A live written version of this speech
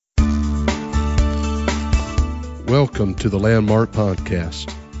Welcome to the Landmark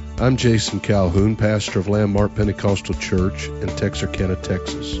Podcast. I'm Jason Calhoun, pastor of Landmark Pentecostal Church in Texarkana,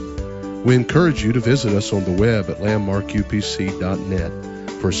 Texas. We encourage you to visit us on the web at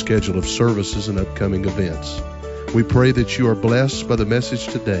landmarkupc.net for a schedule of services and upcoming events. We pray that you are blessed by the message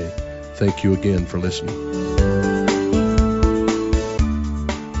today. Thank you again for listening.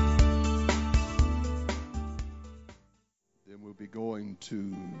 Then we'll be going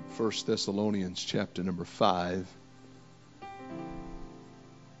to 1 Thessalonians chapter number 5.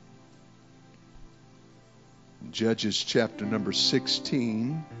 Judges chapter number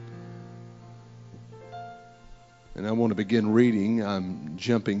 16. And I want to begin reading. I'm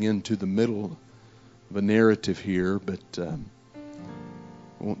jumping into the middle of a narrative here, but I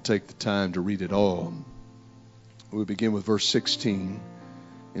won't take the time to read it all. We'll begin with verse 16.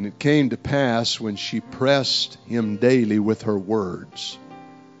 And it came to pass when she pressed him daily with her words,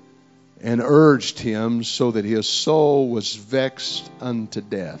 and urged him so that his soul was vexed unto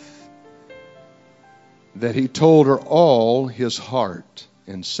death, that he told her all his heart,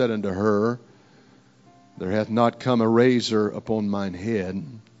 and said unto her, There hath not come a razor upon mine head,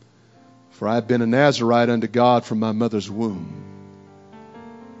 for I have been a Nazarite unto God from my mother's womb.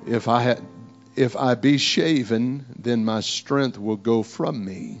 If I be shaven, then my strength will go from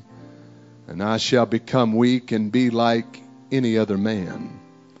me, and I shall become weak and be like any other man.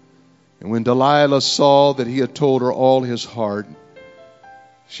 And when Delilah saw that he had told her all his heart,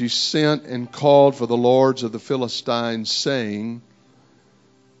 she sent and called for the lords of the Philistines, saying,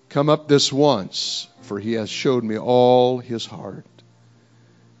 Come up this once, for he has showed me all his heart.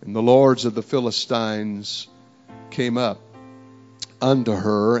 And the lords of the Philistines came up unto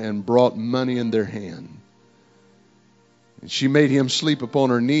her and brought money in their hand. And she made him sleep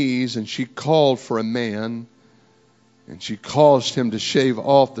upon her knees, and she called for a man, and she caused him to shave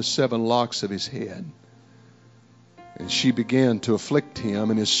off the 7 locks of his head. And she began to afflict him,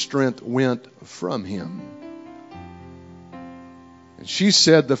 and his strength went from him. And she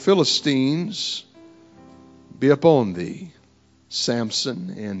said, The Philistines be upon thee,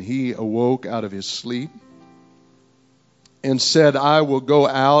 Samson. And he awoke out of his sleep, and said, I will go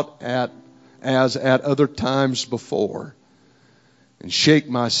out as at other times before, and shake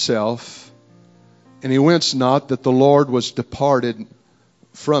myself. And he wist not that the Lord was departed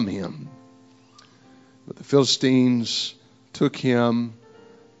from him. But the Philistines took him,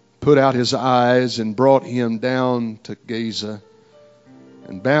 put out his eyes, and brought him down to Gaza,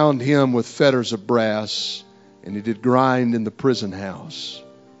 and bound him with fetters of brass, and he did grind in the prison house.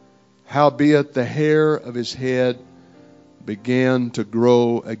 Howbeit the hair of his head began to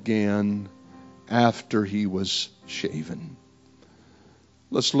grow again after he was shaven.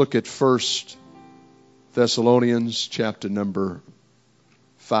 Let's look at 1 Thessalonians chapter number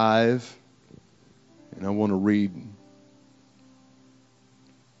 5. And I want to read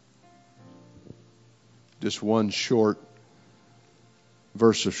just one short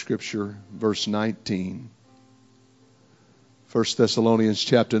verse of Scripture, verse 19. 1 Thessalonians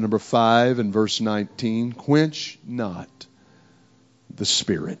chapter number 5 and verse 19. Quench not the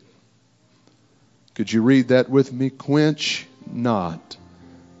Spirit. Could you read that with me? Quench not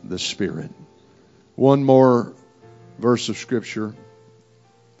the Spirit. One more verse of Scripture.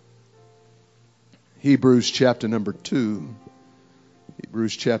 Hebrews chapter number 2.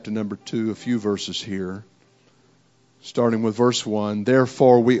 Hebrews chapter number 2, a few verses here. Starting with verse 1.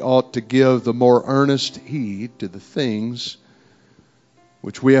 Therefore we ought to give the more earnest heed to the things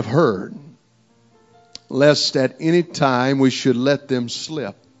which we have heard, lest at any time we should let them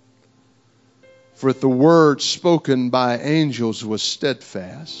slip. For if the word spoken by angels was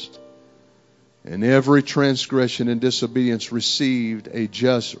steadfast, and every transgression and disobedience received a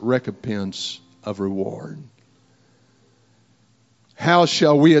just recompense of reward, how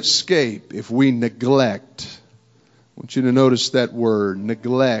shall we escape if we neglect? I want you to notice that word,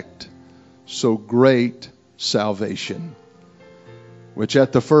 neglect, so great salvation, which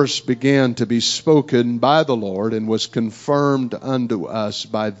at the first began to be spoken by the Lord, and was confirmed unto us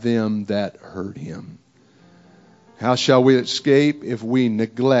by them that heard him. How shall we escape if we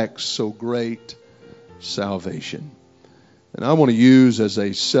neglect so great salvation? And I want to use as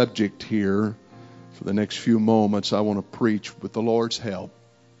a subject here for the next few moments, I want to preach with the Lord's help.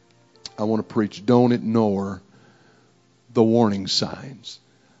 I want to preach, don't ignore the warning signs.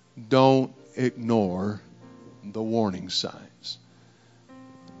 Don't ignore the warning signs.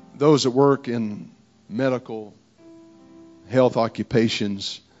 Those that work in medical health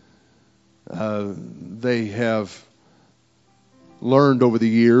occupations, they have learned over the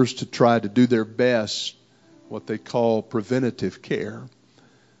years to try to do their best, what they call preventative care,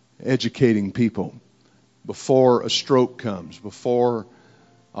 educating people before a stroke comes, before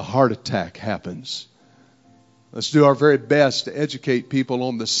a heart attack happens. Let's do our very best to educate people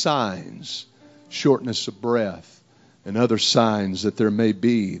on the signs, shortness of breath, and other signs that there may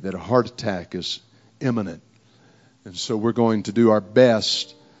be that a heart attack is imminent. And so we're going to do our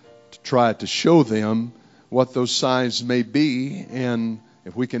best to try to show them what those signs may be, and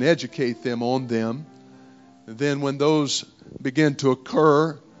if we can educate them on them, then when those begin to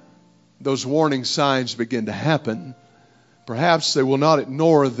occur, those warning signs begin to happen, perhaps they will not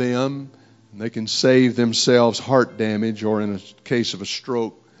ignore them, and they can save themselves heart damage, or in a case of a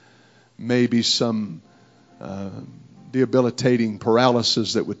stroke, maybe some debilitating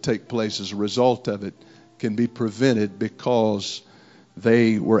paralysis that would take place as a result of it can be prevented because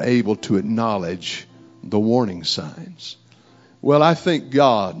they were able to acknowledge the warning signs. Well, I thank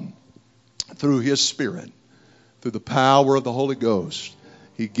God through His Spirit, through the power of the Holy Ghost,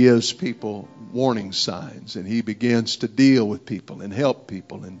 He gives people warning signs, and He begins to deal with people and help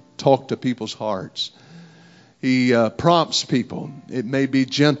people and talk to people's hearts. He prompts people. It may be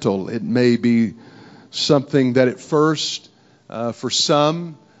gentle. It may be something that at first, for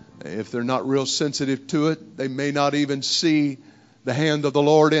some, if they're not real sensitive to it, they may not even see the hand of the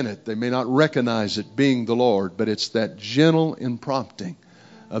Lord in it. They may not recognize it being the Lord, but it's that gentle prompting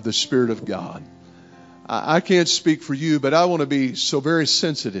of the Spirit of God. I can't speak for you, but I want to be so very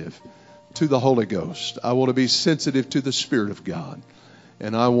sensitive to the Holy Ghost. I want to be sensitive to the Spirit of God.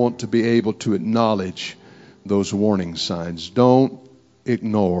 And I want to be able to acknowledge those warning signs. Don't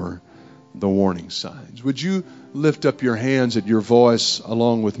ignore the warning signs. Would you lift up your hands and your voice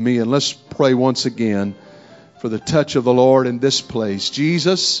along with me, and let's pray once again for the touch of the Lord in this place.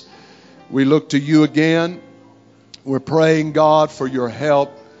 Jesus, we look to You again. We're praying, God, for Your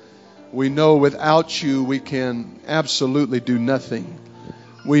help. We know without You we can absolutely do nothing.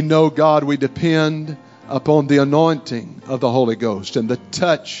 We know, God, we depend upon the anointing of the Holy Ghost and the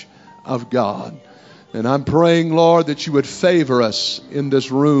touch of God. And I'm praying, Lord, that You would favor us in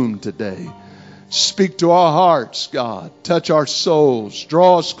this room today. Speak to our hearts, God. Touch our souls.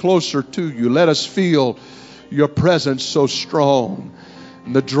 Draw us closer to You. Let us feel Your presence so strong,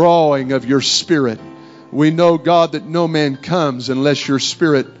 and the drawing of Your Spirit. We know, God, that no man comes unless Your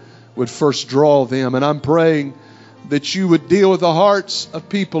Spirit would first draw them. And I'm praying that You would deal with the hearts of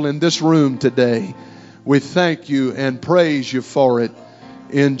people in this room today. We thank You and praise You for it.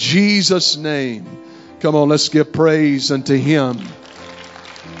 In Jesus' name. Come on, let's give praise unto Him.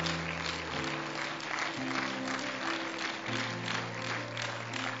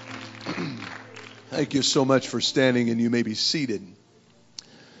 Thank you so much for standing, and you may be seated.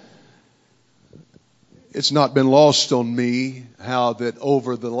 It's not been lost on me how that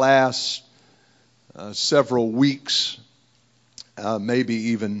over the last several weeks, maybe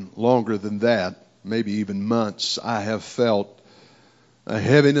even longer than that, maybe even months, I have felt a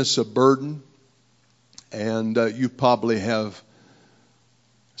heaviness, a burden, and you probably have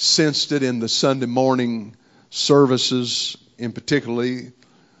sensed it in the Sunday morning services in particularly.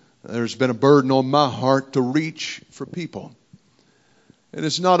 There's been a burden on my heart to reach for people. And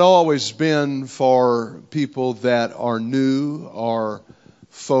it's not always been for people that are new or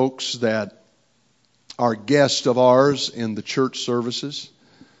folks that are guests of ours in the church services.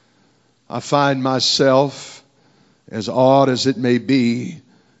 I find myself, as odd as it may be,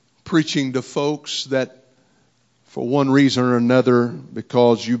 preaching to folks that for one reason or another,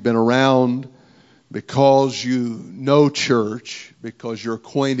 because you've been around, because you know church, because you're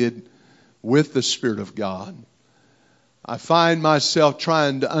acquainted with the Spirit of God, I find myself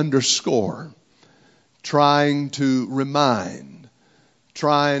trying to underscore, trying to remind,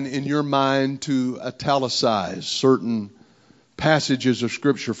 trying in your mind to italicize certain passages of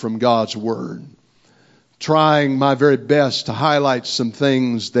Scripture from God's Word, trying my very best to highlight some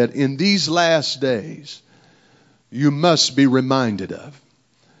things that in these last days you must be reminded of,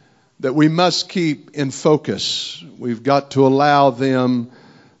 that we must keep in focus. We've got to allow them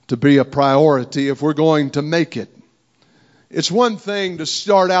to be a priority if we're going to make it. It's one thing to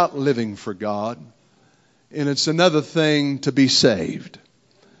start out living for God, and it's another thing to be saved.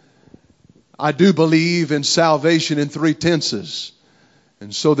 I do believe in salvation in 3 tenses.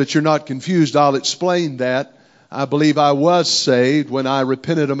 And so that you're not confused, I'll explain that. I believe I was saved when I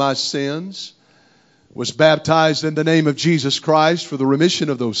repented of my sins, was baptized in the name of Jesus Christ for the remission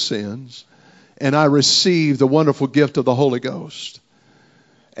of those sins, and I received the wonderful gift of the Holy Ghost.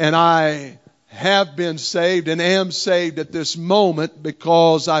 And I have been saved and am saved at this moment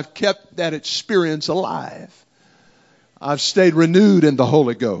because I've kept that experience alive. I've stayed renewed in the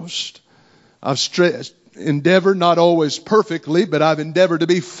Holy Ghost. I've endeavored, not always perfectly, but I've endeavored to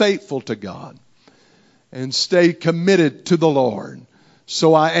be faithful to God. and stay committed to the Lord.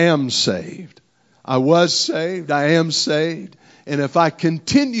 So I am saved. I was saved. I am saved. And if I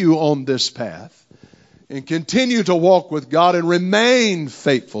continue on this path and continue to walk with God and remain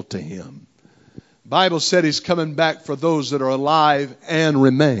faithful to Him, the Bible said He's coming back for those that are alive and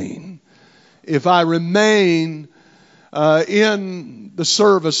remain. If I remain in the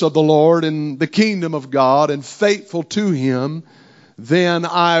service of the Lord, in the kingdom of God, and faithful to Him, then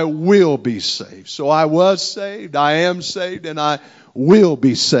I will be saved. So I was saved, I am saved, and I will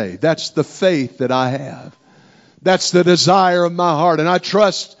be saved. That's the faith that I have. That's the desire of my heart. And I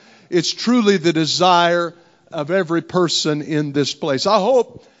trust it's truly the desire of every person in this place. I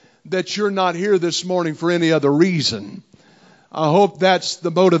hope that you're not here this morning for any other reason. I hope that's the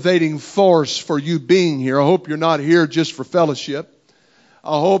motivating force for you being here. I hope you're not here just for fellowship.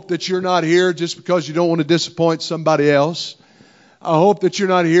 I hope that you're not here just because you don't want to disappoint somebody else. I hope that you're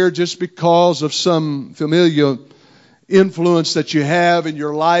not here just because of some familiar influence that you have in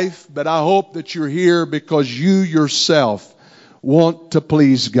your life, but I hope that you're here because you yourself want to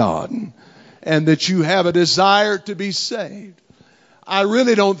please God and that you have a desire to be saved. I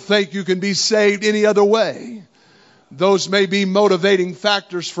really don't think you can be saved any other way. Those may be motivating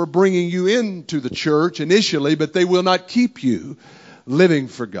factors for bringing you into the church initially, but they will not keep you living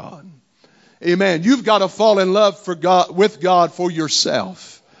for God. Amen. You've got to fall in love with God for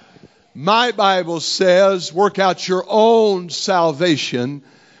yourself. My Bible says, work out your own salvation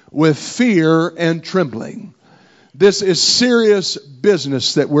with fear and trembling. This is serious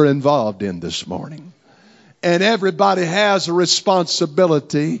business that we're involved in this morning. And everybody has a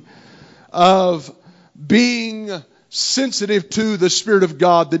responsibility of being sensitive to the Spirit of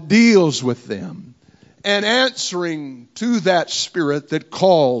God that deals with them and answering to that Spirit that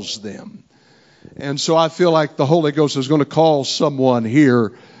calls them. And so I feel like the Holy Ghost is going to call someone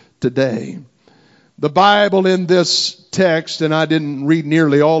here today. The Bible in this text, and I didn't read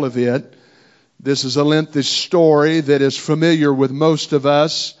nearly all of it, this is a lengthy story that is familiar with most of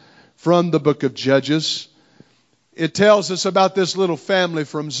us from the book of Judges. It tells us about this little family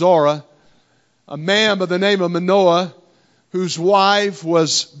from Zorah, a man by the name of Manoah, whose wife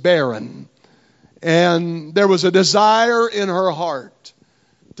was barren. And there was a desire in her heart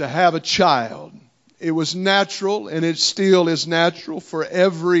to have a child. It was natural, and it still is natural for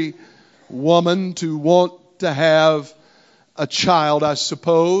every woman to want to have a child, I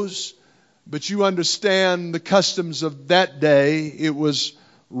suppose. But you understand the customs of that day. It was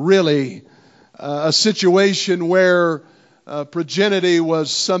really a situation where progeny was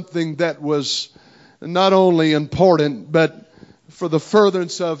something that was not only important, but for the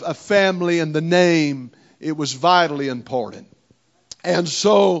furtherance of a family and the name, it was vitally important. And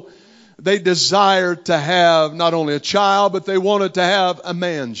so they desired to have not only a child, but they wanted to have a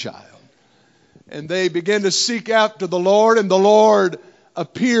man-child. And they began to seek after the Lord, and the Lord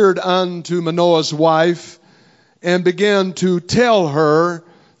appeared unto Manoah's wife and began to tell her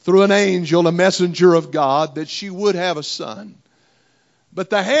through an angel, a messenger of God, that she would have a son. But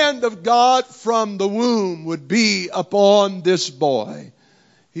the hand of God from the womb would be upon this boy.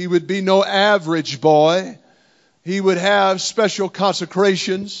 He would be no average boy. He would have special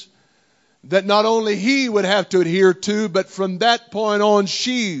consecrations that not only he would have to adhere to, but from that point on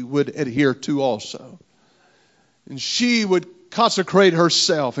she would adhere to also. And she would consecrate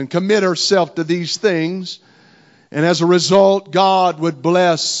herself and commit herself to these things. And as a result, God would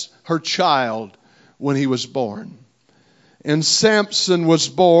bless her child when he was born. And Samson was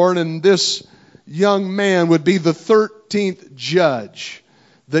born, and this young man would be the 13th judge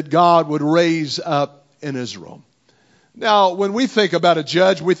that God would raise up in Israel. Now, when we think about a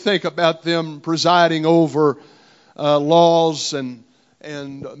judge, we think about them presiding over laws and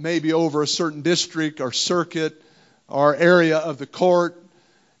maybe over a certain district or circuit or area of the court.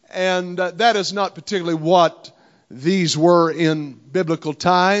 And that is not particularly what these were in biblical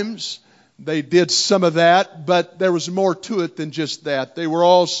times. They did some of that, but there was more to it than just that. They were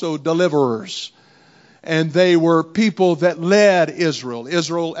also deliverers. And they were people that led Israel.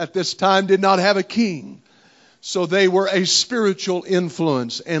 Israel at this time did not have a king. So they were a spiritual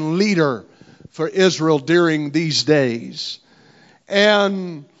influence and leader for Israel during these days.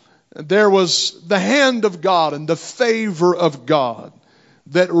 And there was the hand of God and the favor of God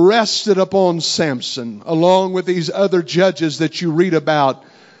that rested upon Samson, along with these other judges that you read about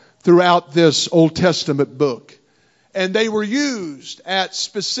throughout this Old Testament book. And they were used at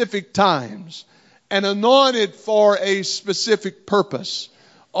specific times and anointed for a specific purpose.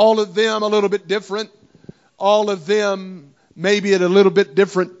 All of them a little bit different. All of them maybe at a little bit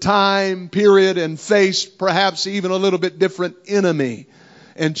different time period and faced perhaps even a little bit different enemy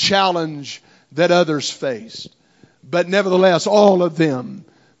and challenge that others faced. But nevertheless, all of them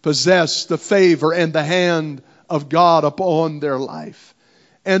possessed the favor and the hand of God upon their life.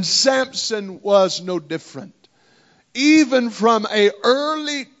 And Samson was no different. Even from an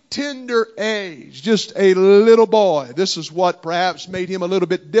early tender age, just a little boy, this is what perhaps made him a little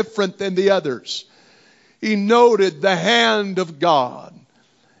bit different than the others. He noted the hand of God,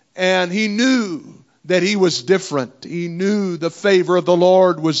 and he knew that he was different. He knew the favor of the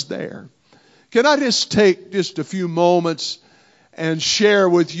Lord was there. Can I just take just a few moments and share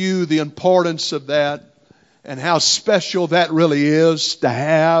with you the importance of that and how special that really is to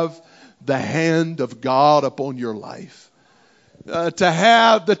have the hand of God upon your life? To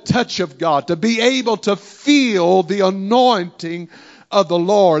have the touch of God, to be able to feel the anointing of the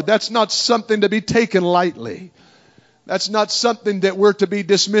Lord. That's not something to be taken lightly. That's not something that we're to be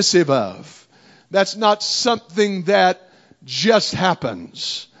dismissive of. That's not something that just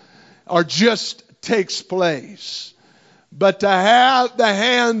happens or just takes place. But to have the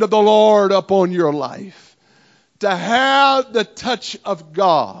hand of the Lord upon your life, to have the touch of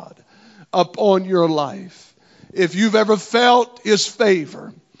God upon your life. If you've ever felt His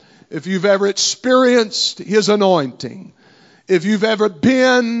favor, if you've ever experienced His anointing, if you've ever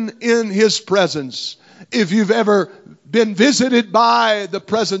been in His presence, if you've ever been visited by the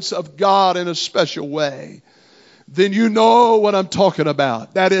presence of God in a special way, then you know what I'm talking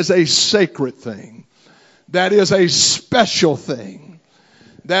about. That is a sacred thing. That is a special thing.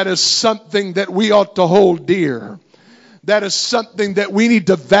 That is something that we ought to hold dear. That is something that we need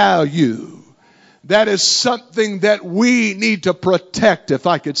to value. That is something that we need to protect, if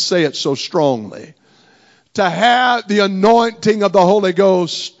I could say it so strongly. To have the anointing of the Holy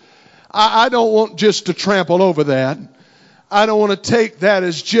Ghost, I don't want just to trample over that. I don't want to take that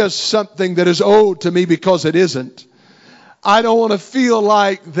as just something that is owed to me because it isn't. I don't want to feel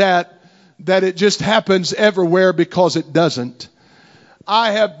like that it just happens everywhere because it doesn't.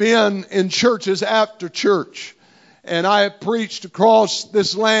 I have been in churches after church, and I have preached across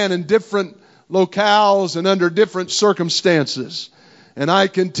this land in different locales and under different circumstances. And I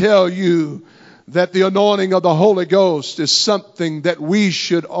can tell you that the anointing of the Holy Ghost is something that we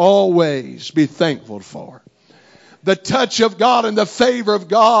should always be thankful for. The touch of God and the favor of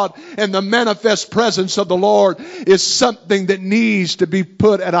God and the manifest presence of the Lord is something that needs to be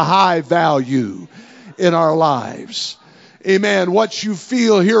put at a high value in our lives. Amen. What you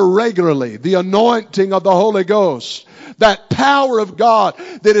feel here regularly, the anointing of the Holy Ghost, that power of God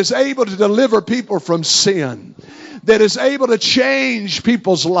that is able to deliver people from sin, that is able to change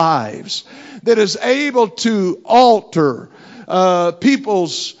people's lives, that is able to alter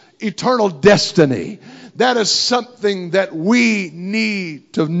people's eternal destiny. That is something that we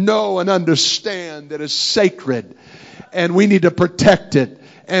need to know and understand that is sacred, and we need to protect it,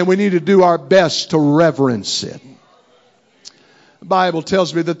 and we need to do our best to reverence it. The Bible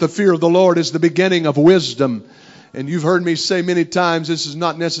tells me that the fear of the Lord is the beginning of wisdom. And you've heard me say many times, this is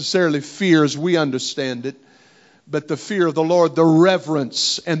not necessarily fear as we understand it, but the fear of the Lord, the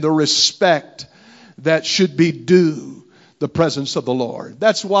reverence and the respect that should be due the presence of the Lord.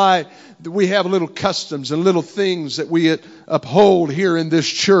 That's why we have little customs and little things that we uphold here in this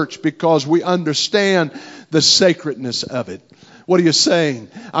church, because we understand the sacredness of it. What are you saying?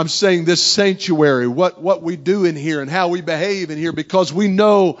 I'm saying this sanctuary, what we do in here and how we behave in here, because we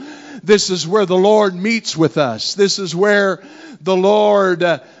know this is where the Lord meets with us. This is where the Lord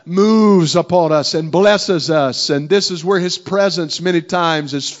moves upon us and blesses us. And this is where His presence many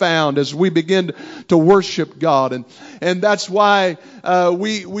times is found as we begin to worship God. And that's why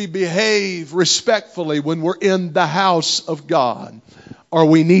we behave respectfully when we're in the house of God, or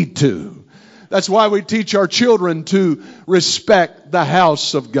we need to. That's why we teach our children to respect the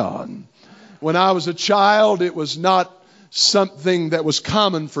house of God. When I was a child, it was not something that was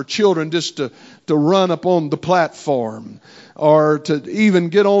common for children just to run up on the platform or to even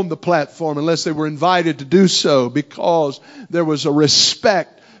get on the platform unless they were invited to do so, because there was a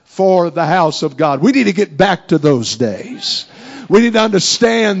respect for the house of God. We need to get back to those days. We need to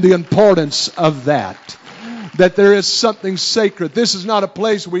understand the importance of that there is something sacred. This is not a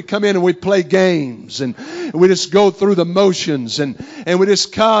place where we come in and we play games and we just go through the motions and we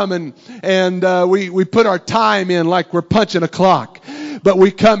just come and we put our time in like we're punching a clock. But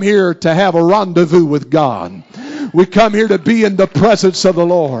we come here to have a rendezvous with God. We come here to be in the presence of the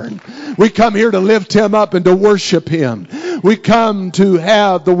Lord. We come here to lift Him up and to worship Him. We come to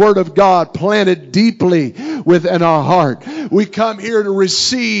have the Word of God planted deeply within our heart. We come here to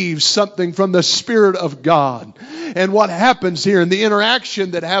receive something from the Spirit of God. And what happens here, and the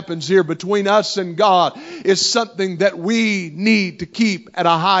interaction that happens here between us and God, is something that we need to keep at a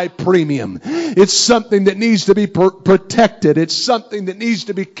high premium. It's something that needs to be protected. It's something that needs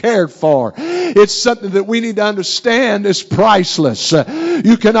to be cared for. It's something that we need to understand is priceless.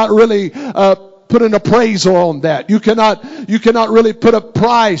 You cannot really put an appraisal on that. You cannot really put a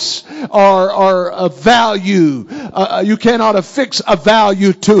price or a value. You cannot affix a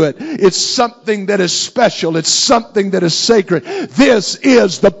value to it. It's something that is special. It's something that is sacred. This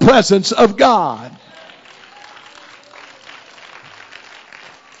is the presence of God.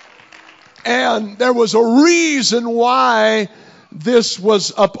 And there was a reason why this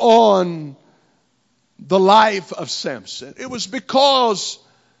was upon the life of Samson. It was because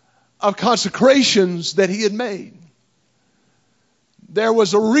of consecrations that he had made. There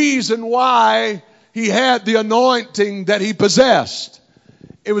was a reason why he had the anointing that he possessed.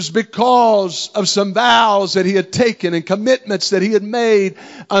 It was because of some vows that he had taken and commitments that he had made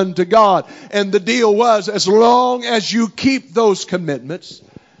unto God. And the deal was, as long as you keep those commitments,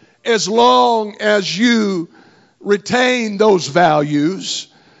 as long as you retain those values,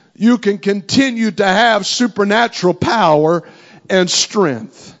 you can continue to have supernatural power and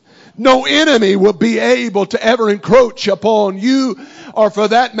strength. No enemy will be able to ever encroach upon you, or for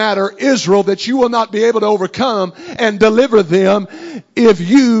that matter, Israel, that you will not be able to overcome and deliver them if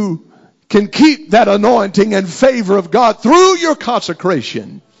you can keep that anointing and favor of God through your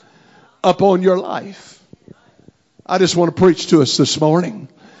consecration upon your life. I just want to preach to us this morning.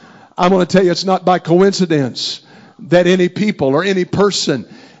 I'm going to tell you, it's not by coincidence that any people or any person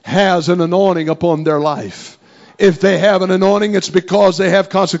has an anointing upon their life. If they have an anointing, it's because they have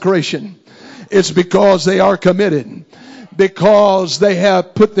consecration. It's because they are committed. Because they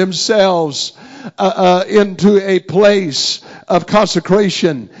have put themselves into a place of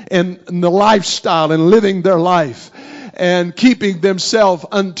consecration and the lifestyle and living their life and keeping themselves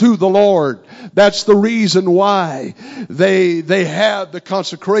unto the Lord. That's the reason why they have the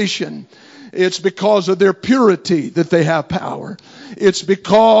consecration. It's because of their purity that they have power. It's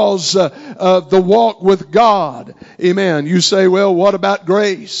because of the walk with God. Amen. You say, well, what about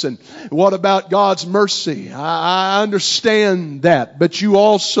grace? And what about God's mercy? I understand that. But you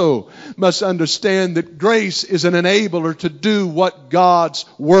also must understand that grace is an enabler to do what God's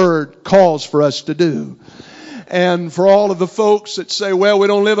Word calls for us to do. And for all of the folks that say, well, we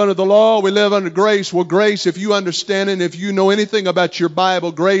don't live under the law, we live under grace. Well, grace, if you understand it, and if you know anything about your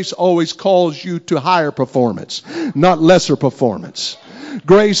Bible, grace always calls you to higher performance, not lesser performance.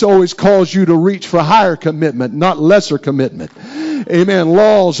 Grace always calls you to reach for higher commitment, not lesser commitment. Amen.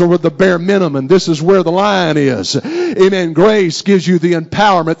 Laws are with the bare minimum. This is where the line is. Amen. Grace gives you the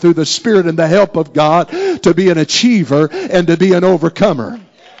empowerment through the Spirit and the help of God to be an achiever and to be an overcomer.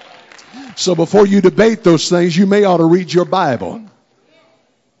 So before you debate those things, you may ought to read your Bible.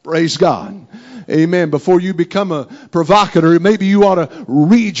 Praise God. Amen. Before you become a provocateur, maybe you ought to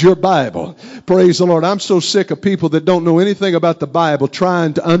read your Bible. Praise the Lord. I'm so sick of people that don't know anything about the Bible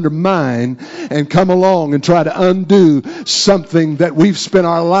trying to undermine and come along and try to undo something that we've spent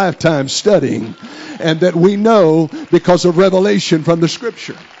our lifetime studying and that we know because of revelation from the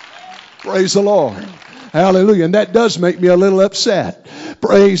Scripture. Praise the Lord. Hallelujah. And that does make me a little upset.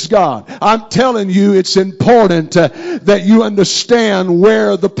 Praise God. I'm telling you, it's important that you understand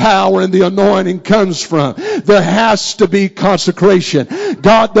where the power and the anointing comes from. There has to be consecration.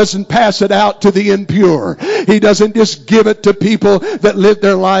 God doesn't pass it out to the impure. He doesn't just give it to people that live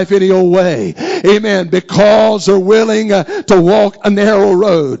their life any old way. Amen. Because they're willing to walk a narrow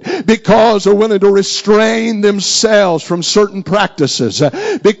road. Because they're willing to restrain themselves from certain practices.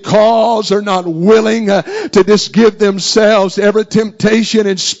 Because they're not willing to just give themselves to every temptation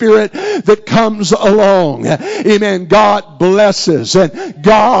and spirit that comes along. Amen. God blesses and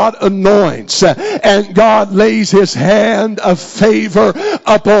God anoints and God lays His hand of favor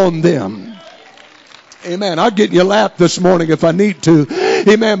upon them. Amen. I'll get you lapped this morning if I need to.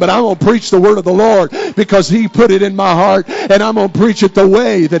 Amen. But I'm going to preach the word of the Lord because He put it in my heart, and I'm going to preach it the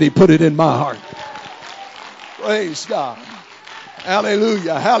way that He put it in my heart. Praise God.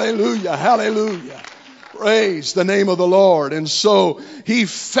 Hallelujah. Hallelujah. Hallelujah. Praise the name of the Lord. And so he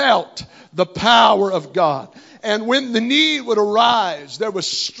felt the power of God. And when the need would arise, there was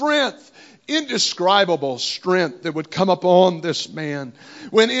strength, indescribable strength that would come upon this man.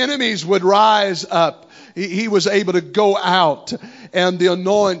 When enemies would rise up, he was able to go out, and the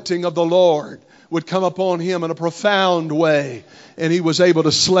anointing of the Lord would come upon him in a profound way, and he was able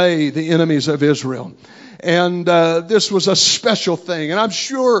to slay the enemies of Israel. And this was a special thing. And I'm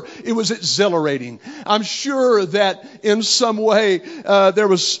sure it was exhilarating. I'm sure that in some way there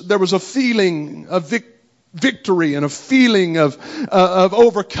was a feeling of victory and a feeling of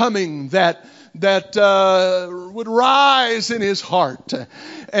overcoming that would rise in his heart.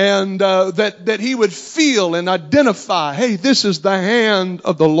 And that he would feel and identify, hey, this is the hand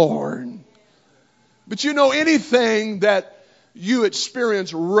of the Lord. But you know, anything that you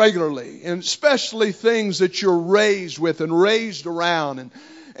experience regularly, and especially things that you're raised with and raised around,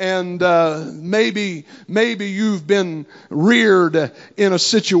 and maybe you've been reared in a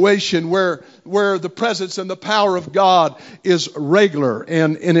situation where the presence and the power of God is regular,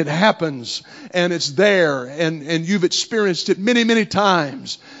 and it happens, and it's there, and you've experienced it many, many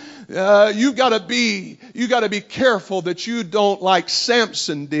times. You got to be careful that you don't, like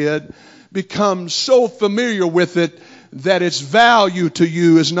Samson did, become so familiar with it that its value to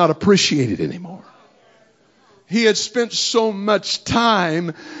you is not appreciated anymore. He had spent so much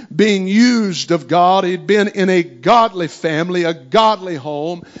time being used of God. He'd been in a godly family, a godly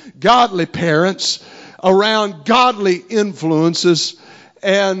home, godly parents, around godly influences,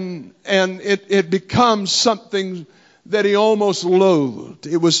 and it becomes something that he almost loathed.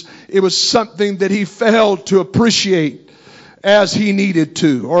 It was something that he failed to appreciate as he needed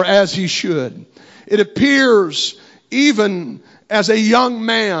to, or as he should. It appears even as a young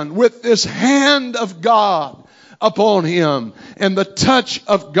man with this hand of God upon him and the touch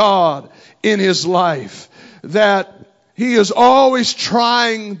of God in his life, that he is always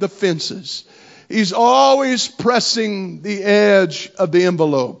trying the fences. He's always pressing the edge of the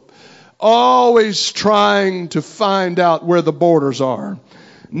envelope, always trying to find out where the borders are,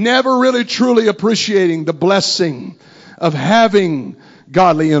 never really truly appreciating the blessing of having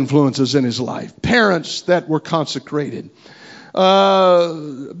godly influences in his life, parents that were consecrated,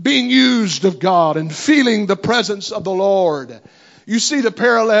 being used of God and feeling the presence of the Lord. You see the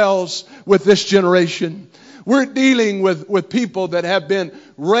parallels with this generation. We're dealing with people that have been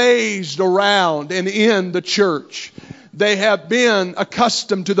raised around and in the church. They have been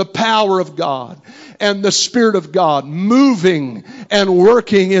accustomed to the power of God and the Spirit of God moving and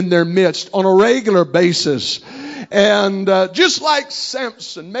working in their midst on a regular basis. And just like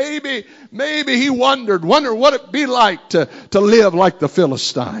Samson, maybe he wondered what it'd be like to live like the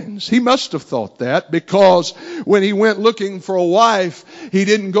Philistines. He must have thought that, because when he went looking for a wife, he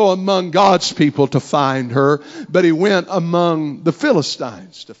didn't go among God's people to find her, but he went among the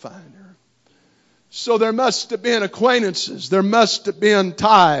Philistines to find her. So there must have been acquaintances, there must have been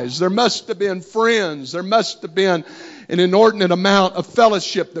ties, there must have been friends, there must have been an inordinate amount of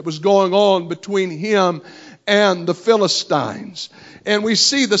fellowship that was going on between him and the Philistines. And we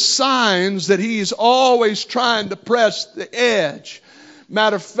see the signs that he's always trying to press the edge.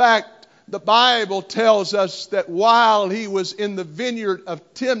 Matter of fact, the Bible tells us that while he was in the vineyard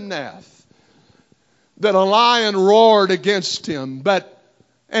of Timnath, that a lion roared against him,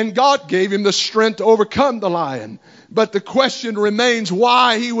 and God gave him the strength to overcome the lion. But the question remains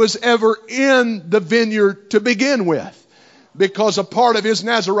why he was ever in the vineyard to begin with. Because a part of his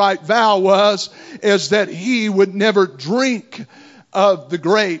Nazirite vow is that he would never drink of the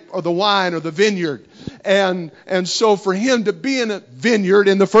grape or the wine or the vineyard. And so for him to be in a vineyard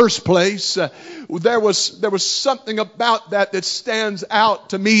in the first place, there was something about that stands out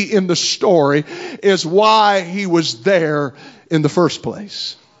to me in the story, is why he was there in the first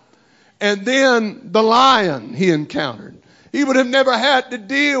place. And then the lion he encountered. He would have never had to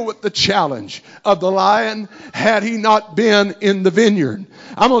deal with the challenge of the lion had he not been in the vineyard.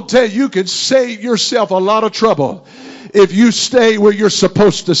 I'm going to tell you, you could save yourself a lot of trouble if you stay where you're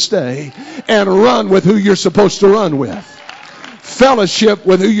supposed to stay and run with who you're supposed to run with. Fellowship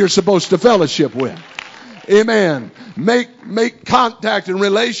with who you're supposed to fellowship with. Amen. Make contact and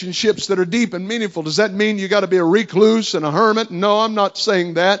relationships that are deep and meaningful. Does that mean you got to be a recluse and a hermit? No, I'm not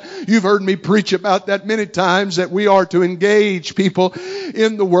saying that. You've heard me preach about that many times, that we are to engage people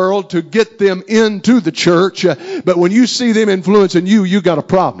in the world to get them into the church. But when you see them influencing you got a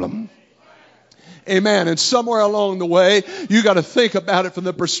problem. Amen. And somewhere along the way, you got to think about it from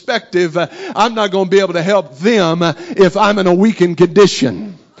the perspective, I'm not going to be able to help them if I'm in a weakened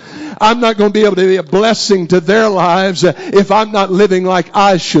condition. I'm not going to be able to be a blessing to their lives if I'm not living like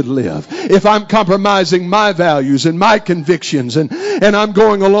I should live. If I'm compromising my values and my convictions and I'm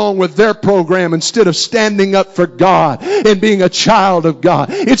going along with their program instead of standing up for God and being a child of God.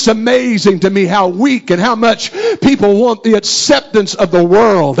 It's amazing to me how weak and how much people want the acceptance of the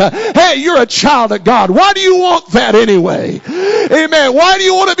world. Hey, you're a child of God. Why do you want that anyway? Amen. Why do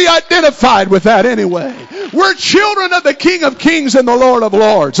you want to be identified with that anyway? We're children of the King of Kings and the Lord of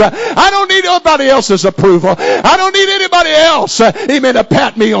Lords. I don't need anybody else's approval. I don't need anybody else, amen, to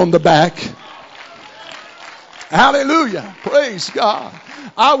pat me on the back. Hallelujah. Praise God.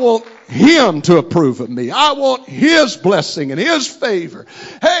 I want Him to approve of me. I want His blessing and His favor.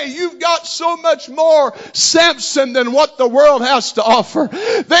 Hey, you've got so much more Samson than what the world has to offer.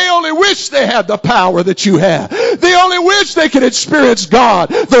 They only wish they had the power that you have. They only wish they could experience God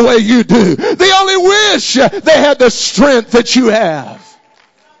the way you do. They only wish they had the strength that you have.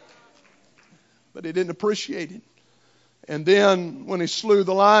 But he didn't appreciate it. And then when he slew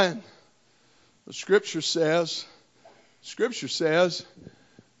the lion, the Scripture says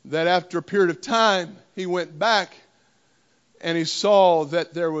that after a period of time, he went back and he saw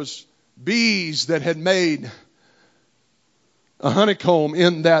that there was bees that had made a honeycomb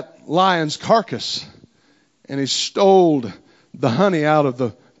in that lion's carcass. And he stole the honey out of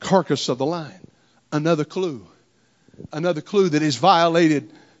the carcass of the lion. Another clue that he's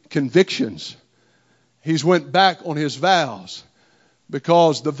violated convictions. He's went back on his vows,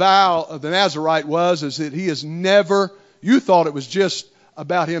 because the vow of the Nazarite is that he has never, you thought it was just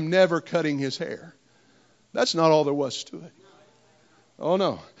about him never cutting his hair. That's not all there was to it. Oh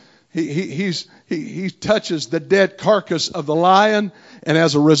no. He touches the dead carcass of the lion, and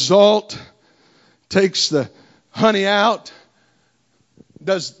as a result takes the honey out.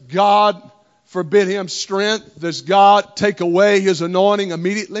 Does God forbid him strength? Does God take away his anointing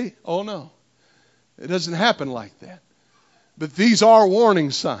immediately? Oh no. It doesn't happen like that. But these are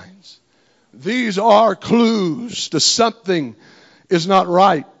warning signs. These are clues to something is not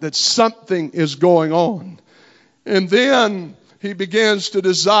right, that something is going on. And then he begins to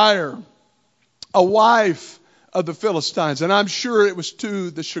desire a wife of the Philistines. And I'm sure it was to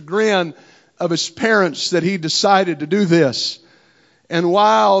the chagrin of his parents that he decided to do this. And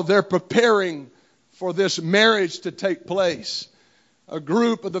while they're preparing for this marriage to take place, a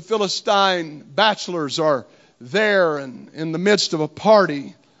group of the Philistine bachelors are there and in the midst of a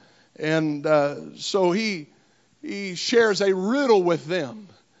party. And so he shares a riddle with them.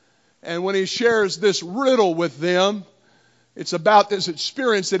 And when he shares this riddle with them, it's about this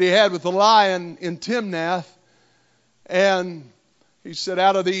experience that he had with the lion in Timnath. And he said,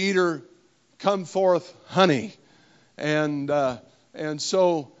 out of the eater come forth honey. And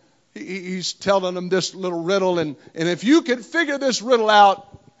so he's telling them this little riddle. And if you can figure this riddle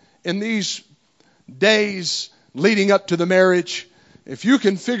out in these days leading up to the marriage, if you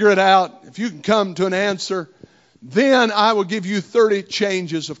can figure it out, if you can come to an answer, then I will give you 30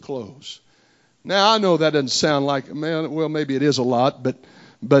 changes of clothes. Now, I know that doesn't sound like, well, maybe it is a lot, but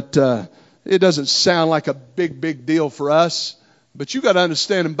it doesn't sound like a big deal for us. But you got to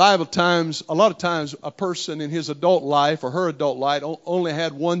understand, in Bible times, a lot of times a person in his adult life or her adult life only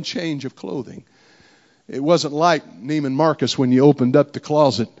had one change of clothing. It wasn't like Neiman Marcus when you opened up the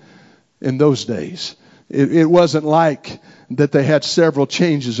closet in those days. It wasn't like that they had several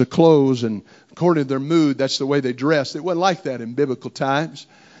changes of clothes, and according to their mood, that's the way they dressed. It wasn't like that in biblical times,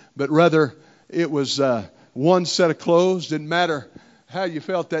 but rather it was one set of clothes. Didn't matter how you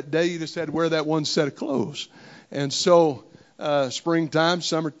felt that day, you just had to wear that one set of clothes. And so springtime,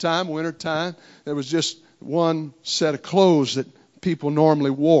 summertime, wintertime, there was just one set of clothes that people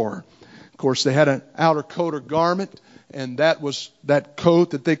normally wore. Of course, they had an outer coat or garment, and that was that coat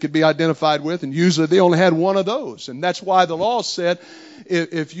that they could be identified with, and usually they only had one of those. And that's why the law said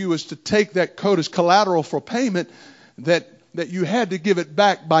if you was to take that coat as collateral for payment, that you had to give it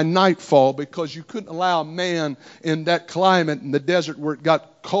back by nightfall, because you couldn't allow a man in that climate in the desert where it got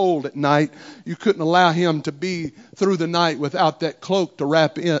cold at night, you couldn't allow him to be through the night without that cloak to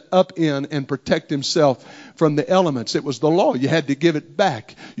wrap up in and protect himself from the elements. It was the law. You had to give it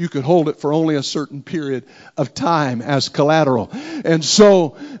back. You could hold it for only a certain period of time as collateral. And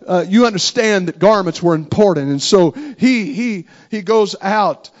so you understand that garments were important. And so he goes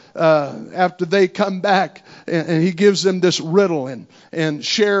out after they come back, and he gives them this riddle and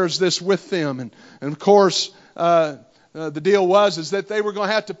shares this with them. And of course, the deal was that they were going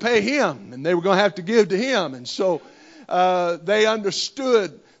to have to pay him, and they were going to have to give to him. And so they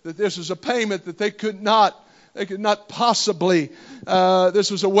understood that this was a payment that they could not possibly,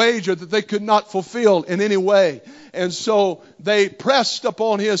 this was a wager that they could not fulfill in any way. And so they pressed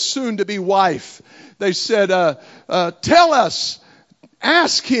upon his soon-to-be wife. They said, tell us,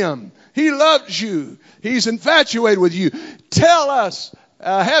 ask him. He loves you. He's infatuated with you. Tell us,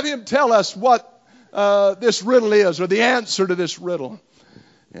 have him tell us what this riddle is, or the answer to this riddle.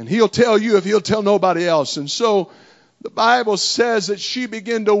 And he'll tell you if he'll tell nobody else. And so the Bible says that she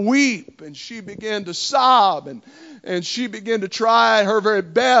began to weep, and she began to sob, And she began to try her very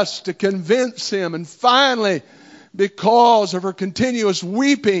best to convince him. And finally, because of her continuous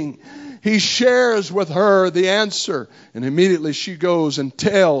weeping, he shares with her the answer. And immediately she goes and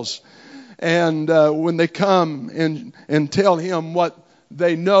tells. And when they come and tell him what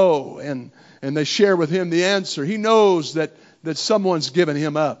they know and they share with him the answer, he knows that someone's given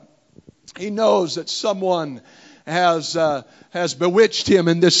him up. He knows that someone has bewitched him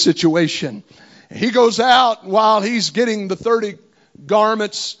in this situation. He goes out while he's getting the 30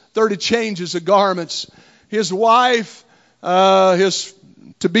 changes of garments. His wife, his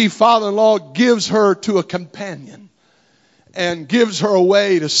to-be father-in-law, gives her to a companion and gives her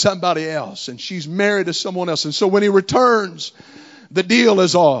away to somebody else. And she's married to someone else. And so when he returns, the deal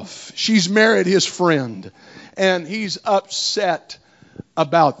is off. She's married his friend. And he's upset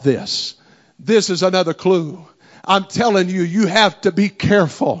about this. This is another clue. I'm telling you, you have to be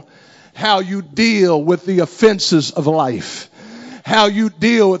careful how you deal with the offenses of life, how you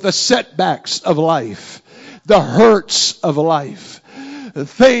deal with the setbacks of life, the hurts of life, the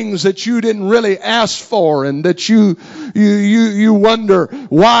things that you didn't really ask for and that you wonder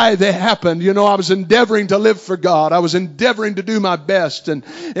why they happened. You know, I was endeavoring to live for God. I was endeavoring to do my best, and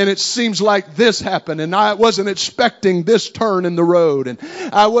it seems like this happened, and I wasn't expecting this turn in the road, and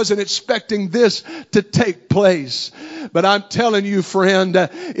I wasn't expecting this to take place. But I'm telling you, friend,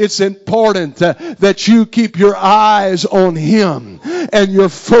 it's important that you keep your eyes on Him and your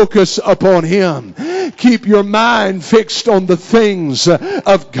focus upon Him. Keep your mind fixed on the things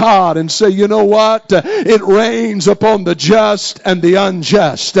of God and say, you know what? It rains upon the just and the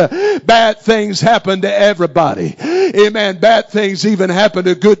unjust. Bad things happen to everybody. Amen. Bad things even happen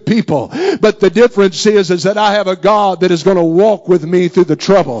to good people. But the difference is that I have a God that is going to walk with me through the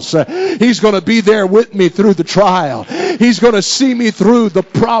troubles. He's going to be there with me through the trial. He's going to see me through the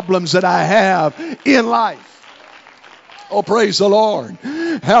problems that I have in life. Oh, praise the Lord.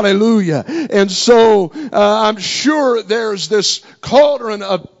 Hallelujah. And so I'm sure there's this cauldron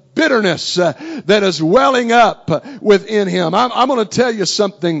of bitterness that is welling up within him. I'm going to tell you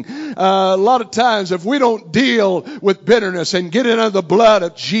something. A lot of times if we don't deal with bitterness and get it under the blood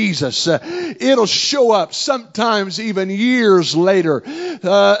of Jesus, it'll show up sometimes even years later.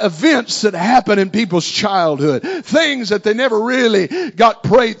 Events that happen in people's childhood, things that they never really got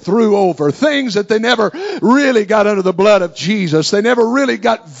prayed through over, things that they never really got under the blood of Jesus. They never really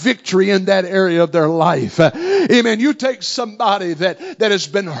got victory in that area of their life. Amen. You take somebody that has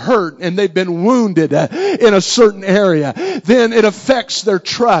been hurt and they've been wounded in a certain area, then it affects their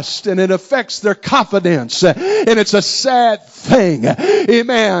trust and it affects their confidence, and it's a sad thing.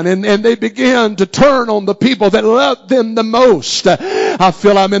 Amen. And they begin to turn on the people that love them the most. I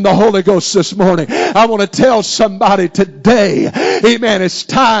feel I'm in the Holy Ghost this morning. I want to tell somebody today, amen, it's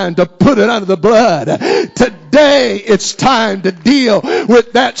time to put it under the blood. Today it's time to deal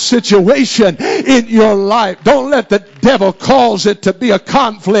with that situation in your life. Don't let the devil cause it to be a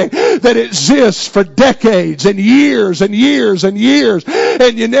conflict that exists for decades and years and years and years,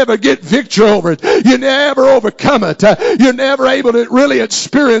 and you never get victory over it. You never overcome it. You're never able to really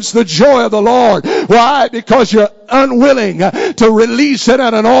experience the joy of the Lord. Why? Because you're unwilling to release it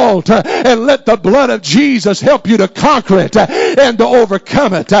at an altar and let the blood of Jesus help you to conquer it and to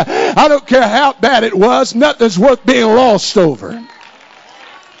overcome it. I don't care how bad it was. Nothing's worth being lost over.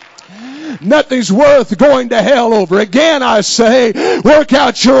 Nothing's worth going to hell over. Again, I say, work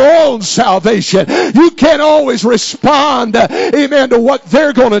out your own salvation. You can't always respond, amen, to what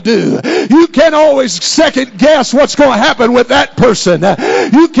they're going to do. You can't always second guess what's going to happen with that person.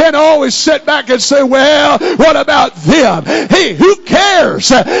 You can't always sit back and say, well, what about them? Hey, who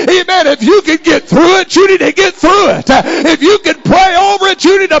cares? Amen. If you can get through it, you need to get through it. If you can pray over it,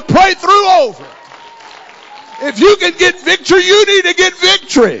 you need to pray through over it. If you can get victory, you need to get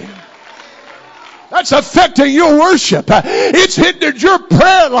victory. That's affecting your worship. It's hindered your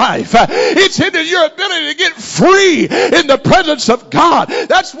prayer life. It's hindered your ability to get free in the presence of God.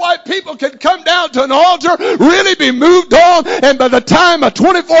 That's why people can come down to an altar, really be moved on, and by the time a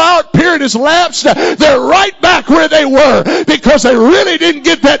 24-hour period has lapsed, they're right back where they were because they really didn't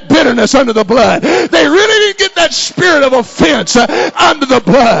get that bitterness under the blood. They really didn't get that spirit of offense under the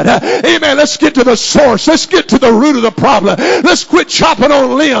blood. Amen. Let's get to the source. Let's get to the root of the problem. Let's quit chopping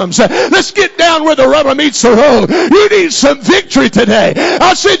on limbs. Let's get down where the rubber meets the road. You need some victory today.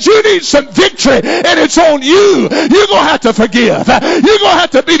 I said you need some victory, and it's on you. You're going to have to forgive. You're going to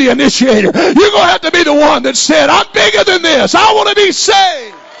have to be the initiator. You're going to have to be the one that said, I'm bigger than this. I want to be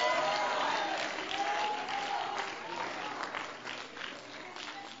saved.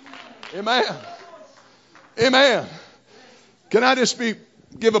 Amen. Amen. Can I just be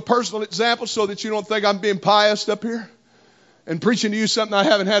give a personal example so that you don't think I'm being pious up here and preaching to you something I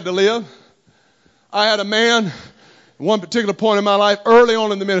haven't had to live. I had a man at one particular point in my life early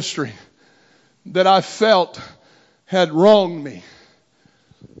on in the ministry that I felt had wronged me.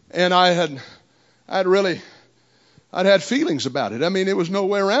 And I'd had feelings about it. I mean, there was no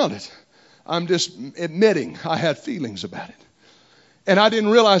way around it. I'm just admitting I had feelings about it. And I didn't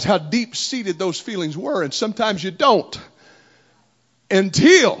realize how deep-seated those feelings were. And sometimes you don't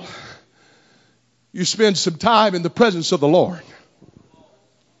until you spend some time in the presence of the Lord.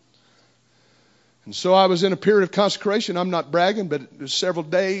 And so I was in a period of consecration. I'm not bragging, but it was several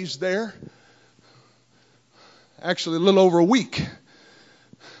days there. Actually, a little over a week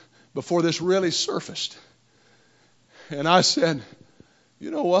before this really surfaced. And I said,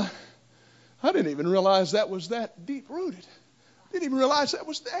 you know what? I didn't even realize that was that deep-rooted. Didn't even realize that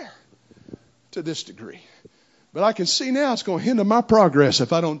was there to this degree. But I can see now it's going to hinder my progress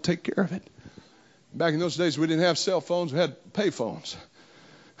if I don't take care of it. Back in those days, we didn't have cell phones. We had pay phones.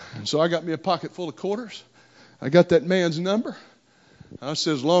 And so I got me a pocket full of quarters. I got that man's number. I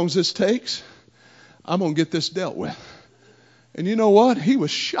said, as long as this takes, I'm going to get this dealt with. And you know what? He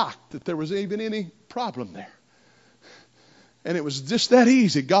was shocked that there was even any problem there. And it was just that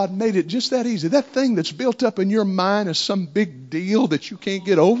easy. God made it just that easy. That thing that's built up in your mind as some big deal that you can't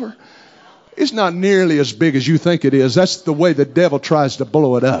get over, it's not nearly as big as you think it is. That's the way the devil tries to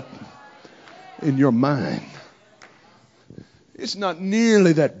blow it up in your mind. It's not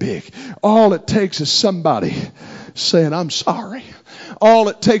nearly that big. All it takes is somebody saying, I'm sorry. All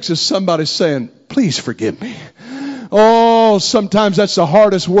it takes is somebody saying, please forgive me. Oh, sometimes that's the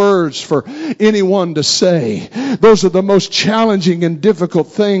hardest words for anyone to say. Those are the most challenging and difficult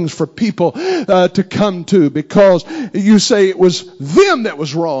things for people to come to, because you say it was them that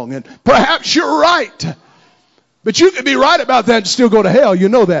was wrong, and perhaps you're right. But you could be right about that and still go to hell. You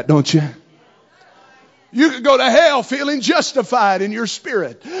know that, don't you? You could go to hell feeling justified in your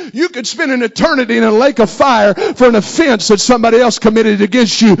spirit. You could spend an eternity in a lake of fire for an offense that somebody else committed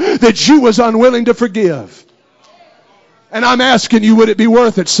against you that you was unwilling to forgive. And I'm asking you, would it be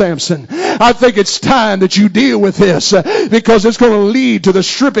worth it, Samson? I think it's time that you deal with this because it's going to lead to the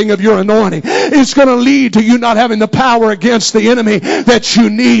stripping of your anointing. It's going to lead to you not having the power against the enemy that you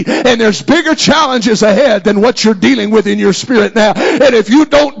need. And there's bigger challenges ahead than what you're dealing with in your spirit now. And if you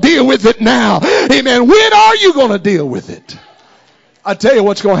don't deal with it now, amen, when are you going to deal with it? I tell you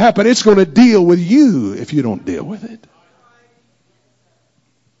what's going to happen. It's going to deal with you if you don't deal with it.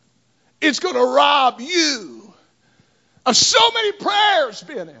 It's going to rob you of so many prayers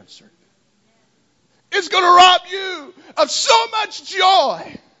being answered. It's going to rob you of so much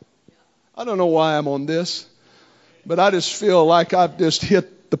joy. I don't know why I'm on this, but I just feel like I've just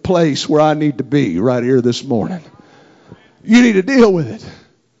hit the place where I need to be right here this morning. You need to deal with it.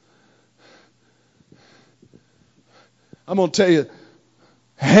 I'm going to tell you,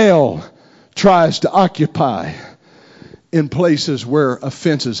 hell tries to occupy in places where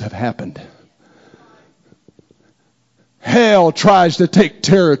offenses have happened. Hell tries to take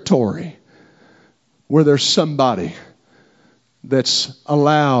territory where there's somebody that's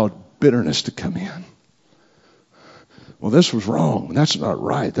allowed bitterness to come in. Well, this was wrong. That's not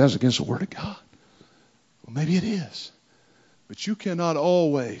right. That's against the Word of God. Well, maybe it is. But you cannot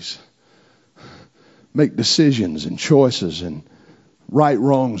always make decisions and choices and right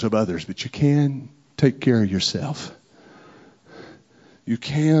wrongs of others, but you can take care of yourself. You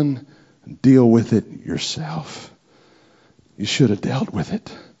can deal with it yourself. You should have dealt with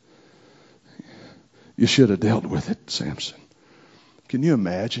it. You should have dealt with it, Samson. Can you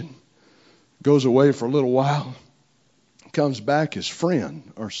imagine? Goes away for a little while. Comes back, his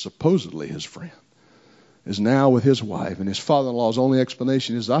friend, or supposedly his friend, is now with his wife. And his father-in-law's only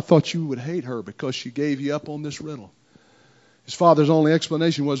explanation is, I thought you would hate her because she gave you up on this riddle. His father's only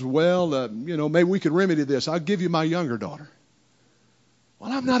explanation was, well, maybe we could remedy this. I'll give you my younger daughter.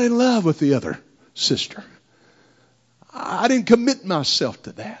 Well, I'm not in love with the other sister. I didn't commit myself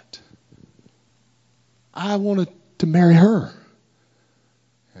to that. I wanted to marry her.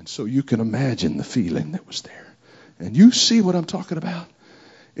 And so you can imagine the feeling that was there. And you see what I'm talking about?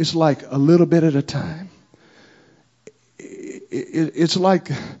 It's like a little bit at a time. It's like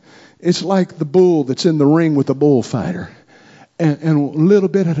the bull that's in the ring with the bullfighter. And a little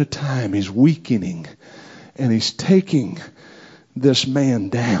bit at a time, he's weakening. And he's taking this man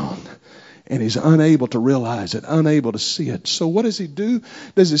down. And he's unable to realize it, unable to see it. So what does he do?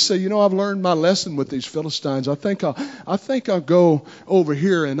 Does he say, I've learned my lesson with these Philistines. I think I'll go over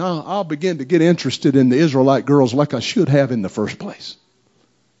here and I'll begin to get interested in the Israelite girls like I should have in the first place.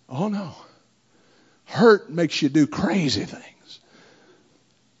 Oh, no. Hurt makes you do crazy things.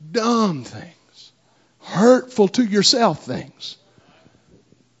 dumb things, hurtful to yourself things.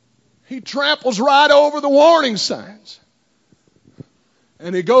 He tramples right over the warning signs.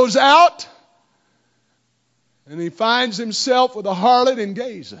 And he goes out and he finds himself with a harlot in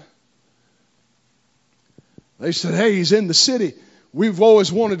Gaza. They said, hey, he's in the city. We've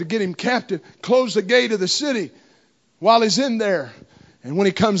always wanted to get him captive. Close the gate of the city while he's in there. And when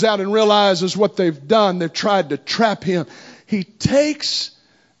he comes out and realizes what they've done, they've tried to trap him. He takes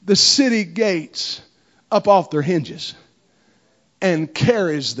the city gates up off their hinges and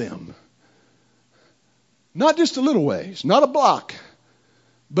carries them. Not just a little ways, not a block,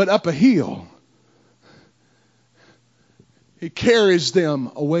 but up a hill. He carries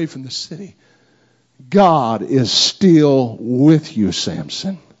them away from the city. God is still with you,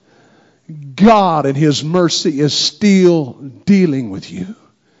 Samson. God in His mercy is still dealing with you.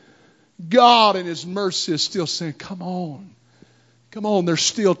 God in His mercy is still saying, come on. Come on, there's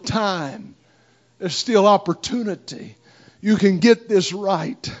still time. There's still opportunity. You can get this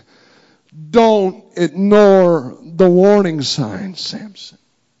right. Don't ignore the warning signs, Samson.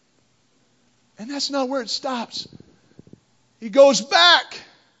 And that's not where it stops. He goes back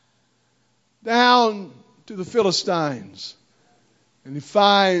down to the Philistines. And he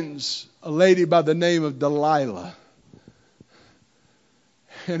finds a lady by the name of Delilah.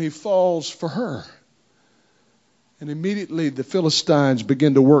 And he falls for her. And immediately the Philistines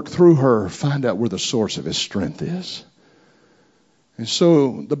begin to work through her, find out where the source of his strength is. And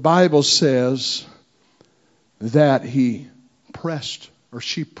so the Bible says that she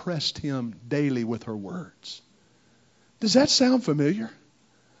pressed him daily with her words. Does that sound familiar?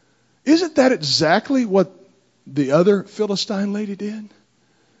 Isn't that exactly what the other Philistine lady did?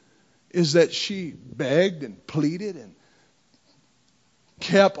 Is that she begged and pleaded and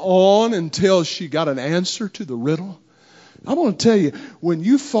kept on until she got an answer to the riddle? I want to tell you, when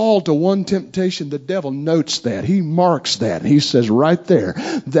you fall to one temptation, the devil notes that. He marks that. He says right there,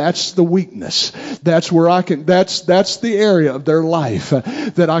 that's the weakness. That's where that's the area of their life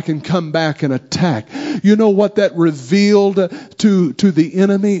that I can come back and attack. You know what that revealed to the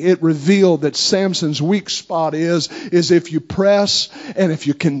enemy? It revealed that Samson's weak spot is if you press and if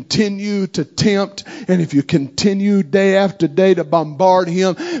you continue to tempt and if you continue day after day to bombard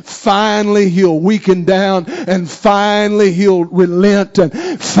him, finally he'll weaken down and finally he'll relent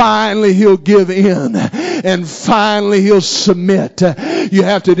and finally he'll give in and finally he'll submit. You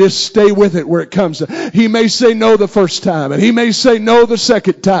have to just stay with it where it comes to. He may say no the first time and he may say no the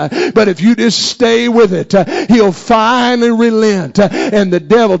second time, but if you just stay with it, he'll finally relent. And the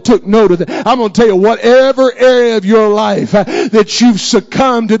devil took note of that. I'm going to tell you, whatever area of your life that you've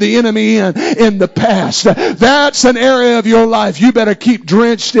succumbed to the enemy in the past, that's an area of your life you better keep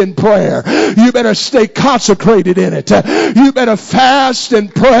drenched in prayer. You better stay consecrated in it. You better fast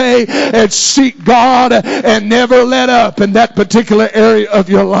and pray and seek God and never let up in that particular area of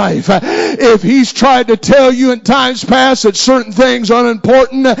your life. If he's tried to tell you in times past that certain things are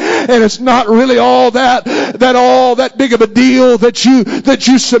unimportant and it's not really all that big of a deal that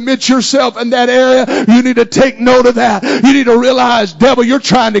you submit yourself in that area, you need to take note of that. You need to realize, devil, you're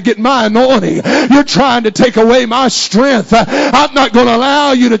trying to get my anointing. You're trying to take away my strength. I'm not going to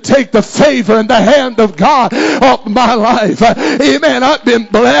allow you to take the favor and the hand of God off my life. Amen. I've been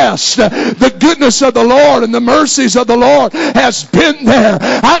blessed. The goodness of the Lord and the mercies of the Lord has been there.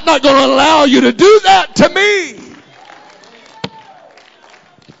 I'm not going to allow you to do that to me.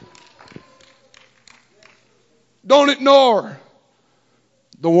 Don't ignore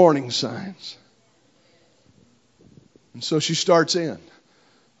the warning signs. And so she starts in.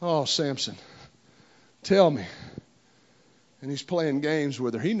 Oh, Samson, tell me. And he's playing games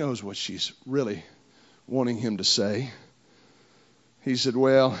with her. He knows what she's really wanting him to say. He said,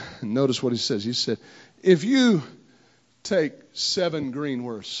 well, notice what he says. He said, if you take 7 green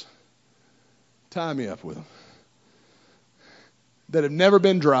worths, tie me up with them, that have never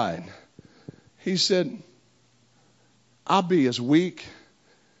been dried. He said, I'll be as weak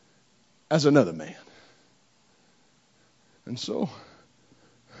as another man. And so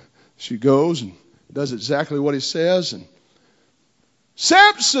she goes and does exactly what he says. And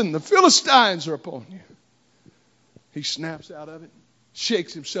Samson, the Philistines are upon you. He snaps out of it,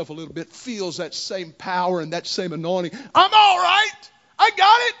 shakes himself a little bit, feels that same power and that same anointing. I'm all right. I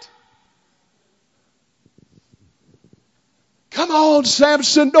got it. Come on,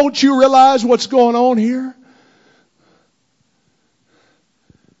 Samson. Don't you realize what's going on here?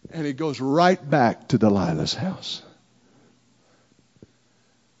 And he goes right back to Delilah's house.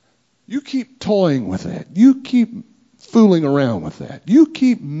 You keep toying with that. You keep fooling around with that. You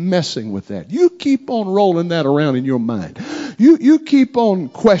keep messing with that. You keep on rolling that around in your mind. You keep on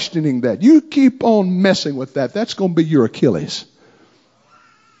questioning that. You keep on messing with that. That's going to be your Achilles.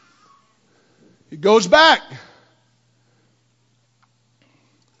 He goes back.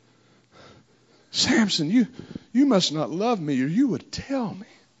 Samson, you must not love me, or you would tell me.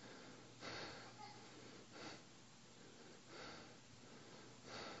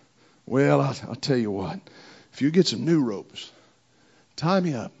 Well, I'll tell you what. If you get some new ropes, tie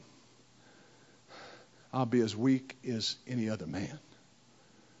me up. I'll be as weak as any other man.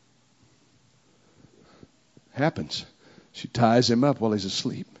 Happens. She ties him up while he's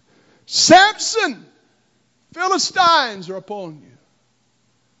asleep. Samson, Philistines are upon you.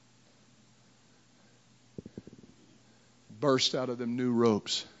 Burst out of them new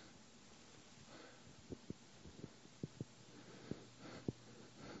ropes.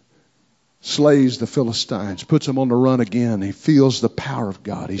 Slays the Philistines, puts them on the run again. He feels the power of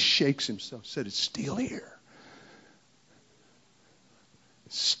God. He shakes himself, said, it's still here.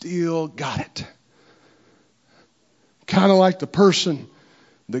 Still got it. Kind of like the person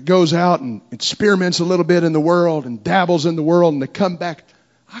that goes out and experiments a little bit in the world and dabbles in the world, and they come back.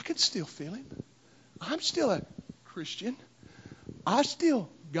 I can still feel him. I'm still a Christian. I still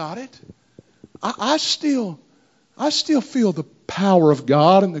got it. I still feel the power of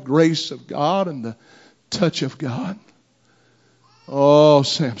God and the grace of God and the touch of God. Oh,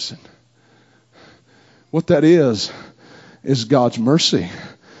 Samson. What that is God's mercy.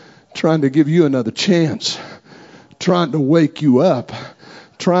 Trying to give you another chance. Trying to wake you up.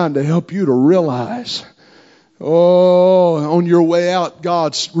 Trying to help you to realize, on your way out,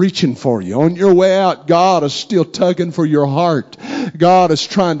 God's reaching for you. On your way out, God is still tugging for your heart. God is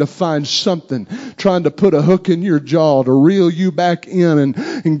trying to find something, trying to put a hook in your jaw to reel you back in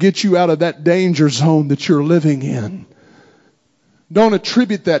and get you out of that danger zone that you're living in. Don't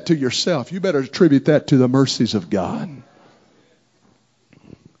attribute that to yourself. You better attribute that to the mercies of God.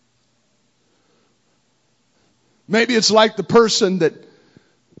 Maybe it's like the person that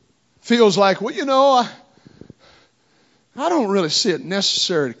feels like, I don't really see it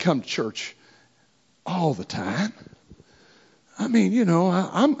necessary to come to church all the time. I mean,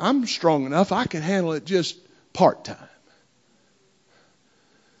 I'm strong enough. I can handle it just part-time.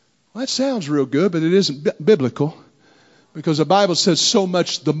 Well, that sounds real good, but it isn't biblical, because the Bible says so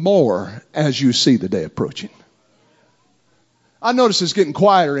much the more as you see the day approaching. I notice it's getting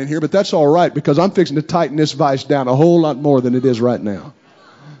quieter in here, but that's all right, because I'm fixing to tighten this vice down a whole lot more than it is right now.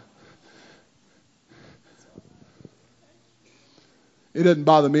 It doesn't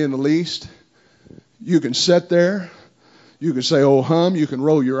bother me in the least. You can sit there. You can say, oh, hum. You can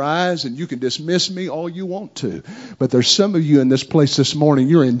roll your eyes, and you can dismiss me all you want to. But there's some of you in this place this morning,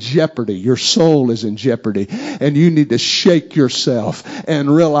 you're in jeopardy. Your soul is in jeopardy. And you need to shake yourself and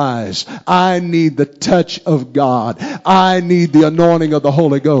realize, I need the touch of God. I need the anointing of the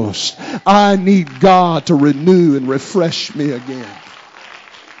Holy Ghost. I need God to renew and refresh me again.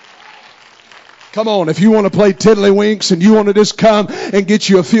 Come on, if you want to play tiddlywinks and you want to just come and get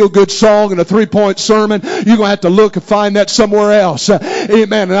you a feel-good song and a 3-point sermon, you're going to have to look and find that somewhere else.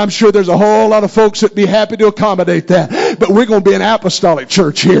 Amen. And I'm sure there's a whole lot of folks that'd be happy to accommodate that. But we're going to be an apostolic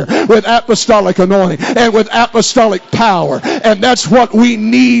church here with apostolic anointing and with apostolic power. And that's what we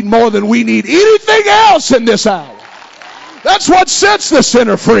need more than we need anything else in this hour. That's what sets the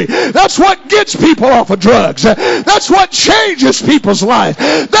sinner free. That's what gets people off of drugs. That's what changes people's life.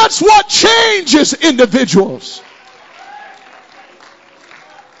 That's what changes individuals.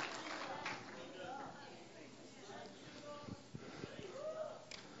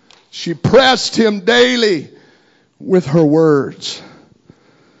 She pressed him daily with her words.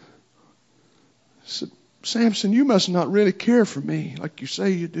 Said, Samson, you must not really care for me like you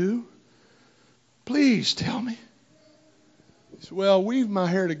say you do. Please tell me. He said, well, weave my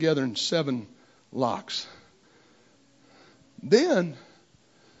hair together in 7 locks. Then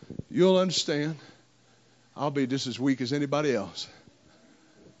you'll understand I'll be just as weak as anybody else.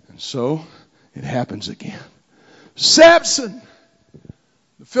 And so it happens again. Samson,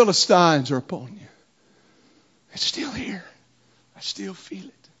 the Philistines are upon you. It's still here. I still feel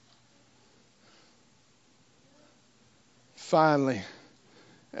it. Finally,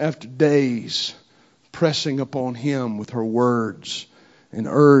 after days pressing upon him with her words and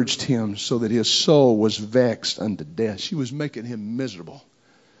urged him so that his soul was vexed unto death. She was making him miserable.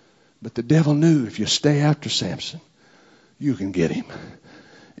 But the devil knew if you stay after Samson, you can get him.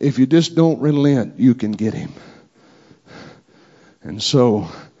 If you just don't relent, you can get him. And so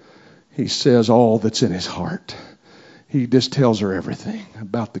he says all that's in his heart. He just tells her everything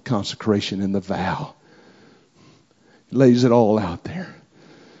about the consecration and the vow. He lays it all out there.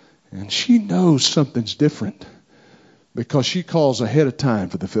 And she knows something's different. Because she calls ahead of time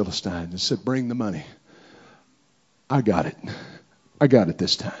for the Philistines and said, bring the money. I got it. I got it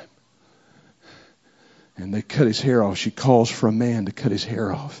this time. And they cut his hair off. She calls for a man to cut his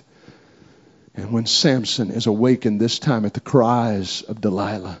hair off. And when Samson is awakened this time at the cries of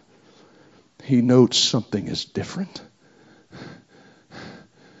Delilah, he notes something is different.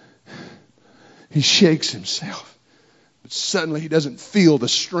 He shakes himself. But suddenly he doesn't feel the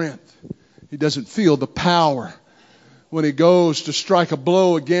strength. He doesn't feel the power. When he goes to strike a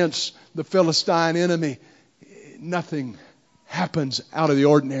blow against the Philistine enemy, nothing happens out of the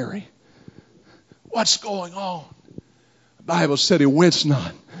ordinary. What's going on? The Bible said he winced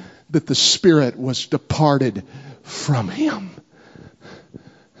not, that the spirit was departed from him.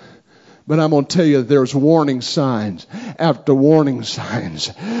 But I'm going to tell you, there's warning signs after warning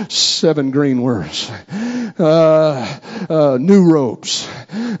signs. 7 green words. New ropes.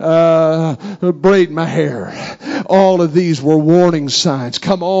 Braid my hair. All of these were warning signs.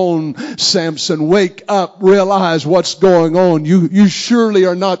 Come on, Samson, wake up. Realize what's going on. You surely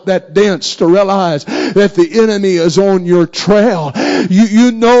are not that dense to realize that the enemy is on your trail.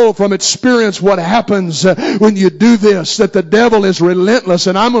 You know from experience what happens when you do this, that the devil is relentless.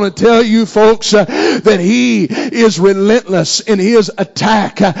 And I'm going to tell you, folks, that he is relentless in his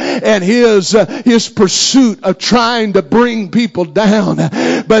attack and his pursuit of trying to bring people down.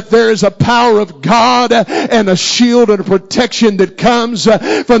 But there is a power of God and a shield and a protection that comes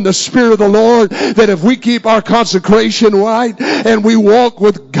from the Spirit of the Lord, that if we keep our consecration right and we walk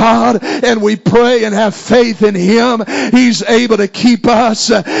with God and we pray and have faith in him, he's able to keep us.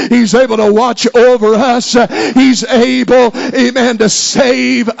 He's able to watch over us. He's able, amen, to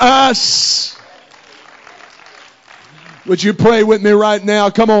save us. Would you pray with me right now?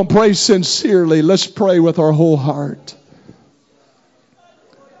 Come on, pray sincerely. Let's pray with our whole heart.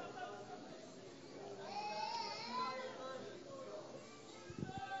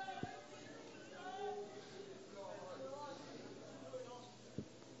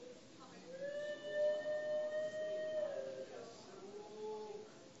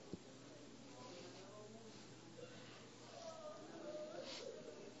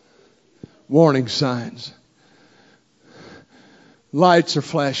 Warning signs. Lights are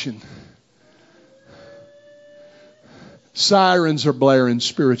flashing. Sirens are blaring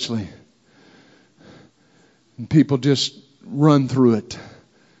spiritually. And people just run through it.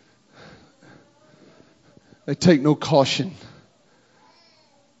 They take no caution.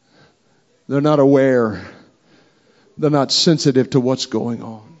 They're not aware. They're not sensitive to what's going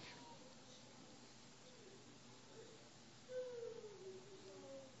on.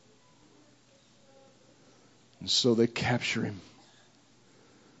 And so they capture him.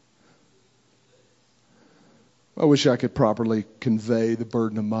 I wish I could properly convey the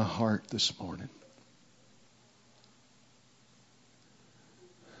burden of my heart this morning.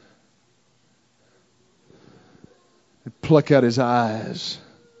 They pluck out his eyes.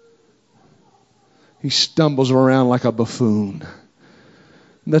 He stumbles around like a buffoon.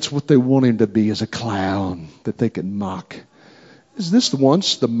 And that's what they want him to be, as a clown that they can mock. Is this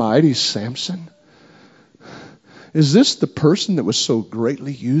once the mighty Samson? Is this the person that was so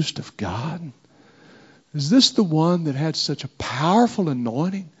greatly used of God? Is this the one that had such a powerful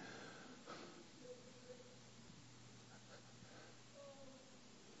anointing?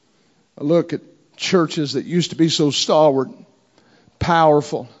 I look at churches that used to be so stalwart,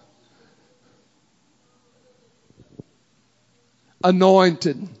 powerful,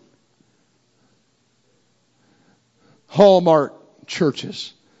 anointed, hallmark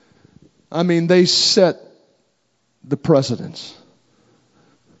churches. I mean, they set the precedence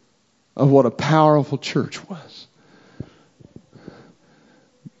of what a powerful church was.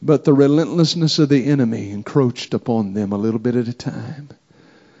 But the relentlessness of the enemy encroached upon them a little bit at a time,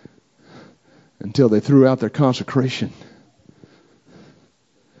 until they threw out their consecration.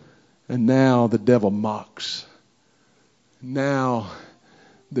 And now the devil mocks. Now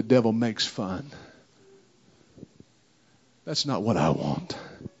the devil makes fun. That's not what I want.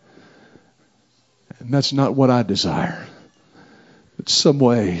 And that's not what I desire. But some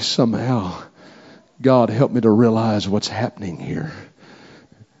way, somehow, God help me to realize what's happening here.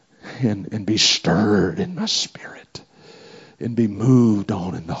 And be stirred in my spirit. And be moved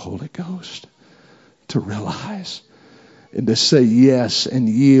on in the Holy Ghost. To realize. And to say yes and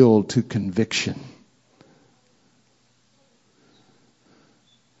yield to conviction.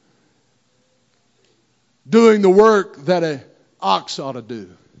 Doing the work that an ox ought to do.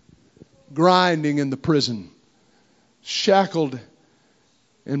 Grinding in the prison. Shackled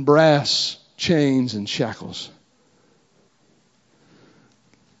in brass chains and shackles.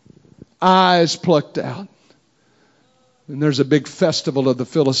 Eyes plucked out. And there's a big festival of the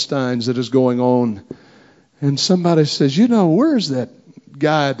Philistines that is going on. And somebody says, where's that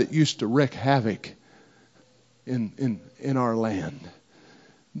guy that used to wreak havoc in our land?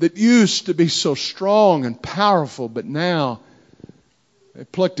 That used to be so strong and powerful, but now they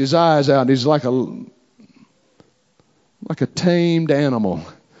plucked his eyes out. He's like a tamed animal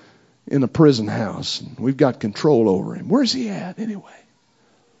in a prison house. And we've got control over him. Where's he at anyway?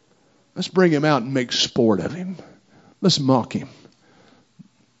 Let's bring him out and make sport of him. Let's mock him.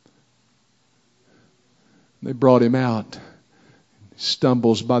 They brought him out. He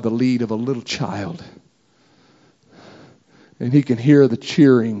stumbles by the lead of a little child. And he can hear the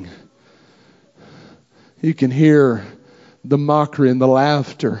cheering. He can hear the mockery and the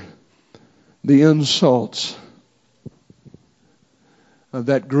laughter, the insults of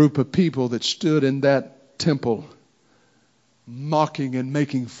that group of people that stood in that temple, mocking and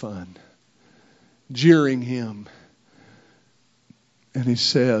making fun, jeering him. And he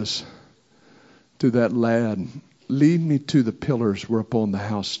says to that lad, lead me to the pillars whereupon the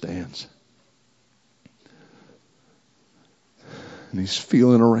house stands. And he's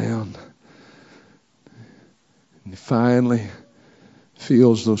feeling around. And he finally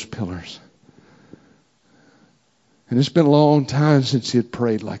feels those pillars. And it's been a long time since he had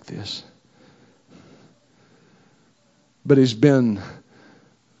prayed like this. But he's been,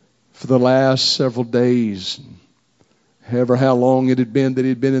 for the last several days, however how long it had been that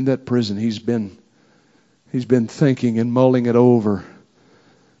he'd been in that prison, he's been thinking and mulling it over,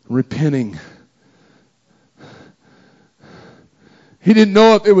 repenting. He didn't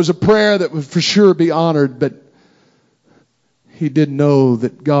know if it was a prayer that would for sure be honored, but he did know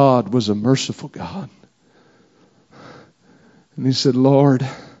that God was a merciful God. And he said, Lord,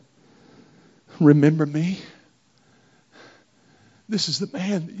 remember me. This is the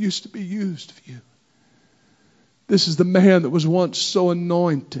man that used to be used of you. This is the man that was once so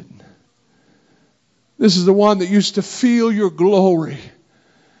anointed. This is the one that used to feel your glory,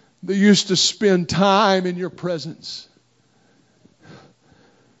 that used to spend time in your presence.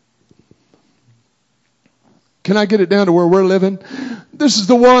 Can I get it down to where we're living? This is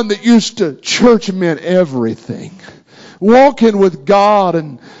the one that used to, church meant everything. Walking with God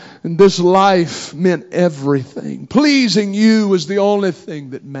and this life meant everything. Pleasing you was the only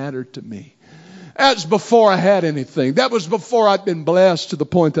thing that mattered to me. That's before I had anything. That was before I'd been blessed to the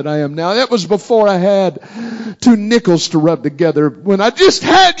point that I am now. That was before I had 2 nickels to rub together. When I just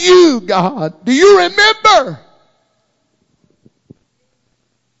had you, God. Do you remember?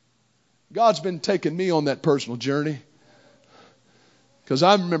 God's been taking me on that personal journey. Because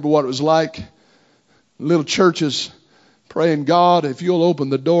I remember what it was like. Little churches praying, God, if you'll open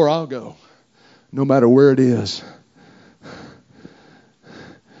the door, I'll go. No matter where it is.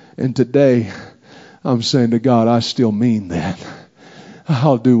 And today, I'm saying to God, I still mean that.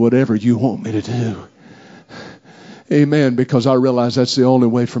 I'll do whatever you want me to do. Amen. Because I realize that's the only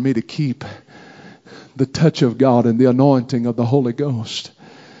way for me to keep the touch of God and the anointing of the Holy Ghost.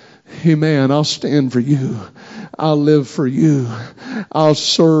 Amen. I'll stand for you. I'll live for you. I'll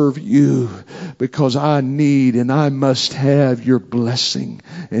serve you because I need and I must have your blessing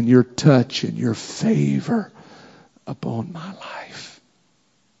and your touch and your favor upon my life.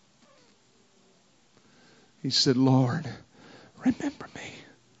 He said, Lord, remember me.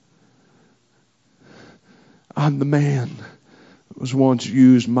 I'm the man that was once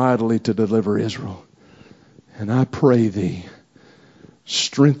used mightily to deliver Israel. And I pray thee,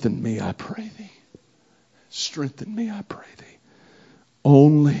 strengthen me, I pray thee. Strengthen me, I pray thee.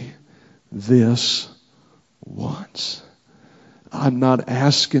 Only this once. I'm not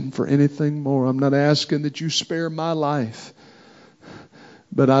asking for anything more. I'm not asking that you spare my life.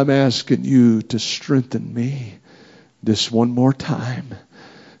 But I'm asking you to strengthen me this one more time.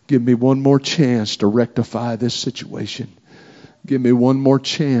 Give me one more chance to rectify this situation. Give me one more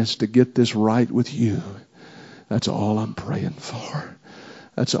chance to get this right with you. That's all I'm praying for.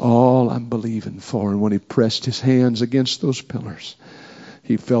 That's all I'm believing for. And when he pressed his hands against those pillars,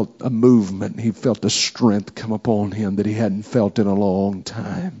 he felt a movement. He felt a strength come upon him that he hadn't felt in a long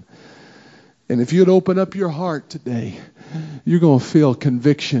time. And if you'd open up your heart today, you're going to feel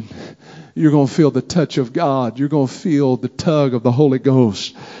conviction. You're going to feel the touch of God. You're going to feel the tug of the Holy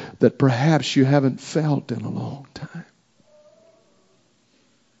Ghost that perhaps you haven't felt in a long time.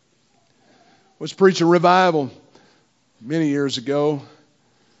 I was preaching revival many years ago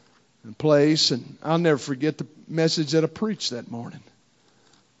in a place, and I'll never forget the message that I preached that morning.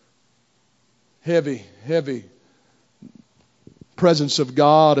 Heavy, heavy presence of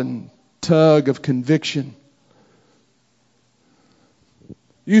God and tug of conviction.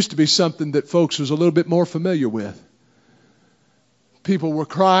 Used to be something that folks was a little bit more familiar with. People were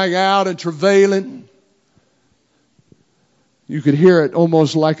crying out and travailing. You could hear it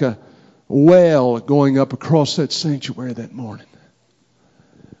almost like a wail going up across that sanctuary that morning.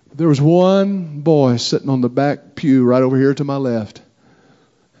 There was one boy sitting on the back pew right over here to my left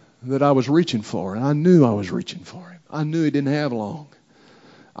that I was reaching for, and I knew I was reaching for him. I knew he didn't have long.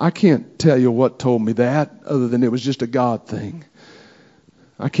 I can't tell you what told me that, other than it was just a God thing.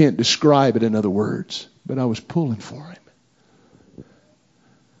 I can't describe it in other words, but I was pulling for him.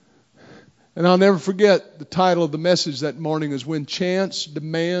 And I'll never forget the title of the message that morning is When Chance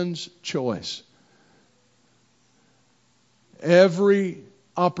Demands Choice. Every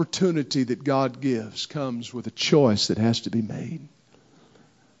opportunity that God gives comes with a choice that has to be made.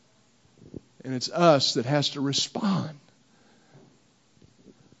 And it's us that has to respond.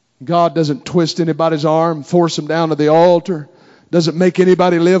 God doesn't twist anybody's arm, force them down to the altar, doesn't make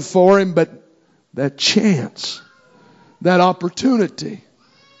anybody live for Him, but that chance, that opportunity.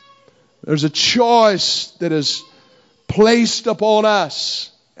 There's a choice that is placed upon us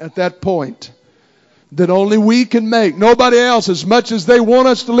at that point that only we can make. Nobody else. As much as they want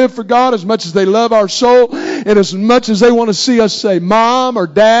us to live for God, as much as they love our soul, and as much as they want to see us say mom or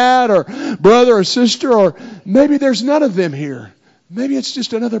dad or brother or sister, or maybe there's none of them here. Maybe it's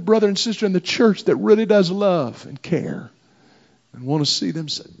just another brother and sister in the church that really does love and care and want to see them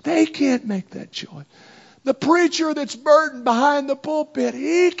say, they can't make that choice. The preacher that's burdened behind the pulpit,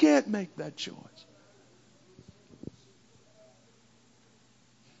 he can't make that choice.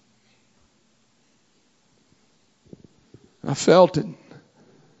 I felt it.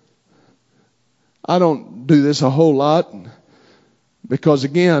 I don't do this a whole lot because,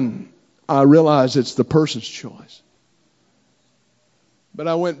 again, I realize it's the person's choice. But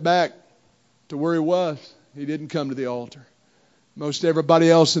I went back to where he was. He didn't come to the altar. Most everybody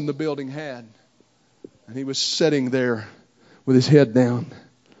else in the building had. And he was sitting there with his head down.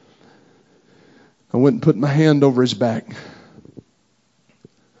 I went and put my hand over his back.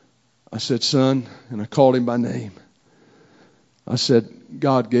 I said, son, and I called him by name. I said,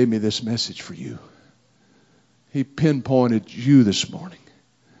 God gave me this message for you. He pinpointed you this morning.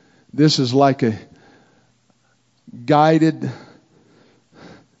 This is like a guided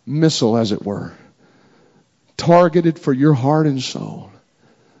missile, as it were, targeted for your heart and soul.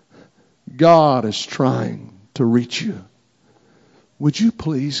 God is trying to reach you. Would you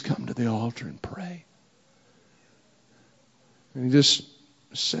please come to the altar and pray? And he just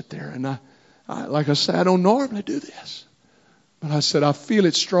sat there. And I like I said, I don't normally do this. But I said, I feel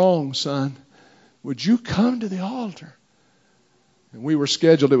it strong, son. Would you come to the altar? And we were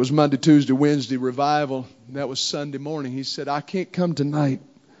scheduled. It was Monday, Tuesday, Wednesday revival. And that was Sunday morning. He said, I can't come tonight,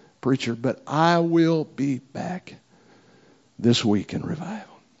 preacher, but I will be back this week in revival.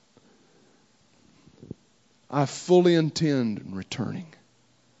 I fully intend on returning.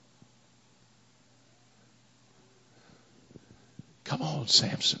 Come on,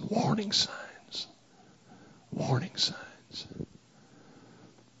 Samson. Warning signs. Warning signs.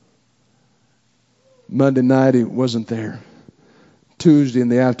 Monday night, he wasn't there. Tuesday in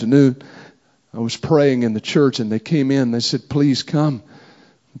the afternoon, I was praying in the church, and they came in. They said, please come.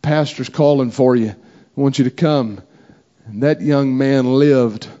 The pastor's calling for you. I want you to come. And that young man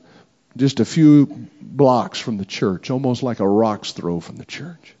lived just a few blocks from the church, almost like a rock's throw from the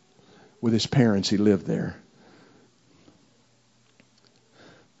church. With his parents, he lived there.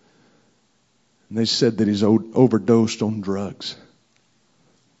 And they said that he's overdosed on drugs.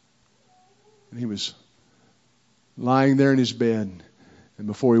 And he was lying there in his bed. And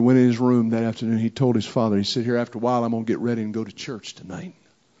before he went in his room that afternoon, he told his father, he said, here, after a while, I'm going to get ready and go to church tonight.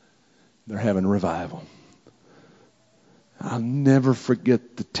 They're having revival. I'll never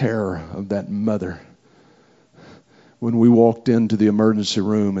forget the terror of that mother when we walked into the emergency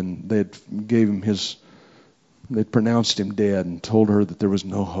room and they'd pronounced him dead and told her that there was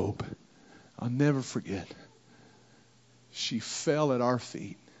no hope. I'll never forget. She fell at our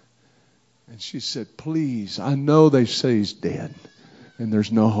feet and she said, please, I know they say he's dead and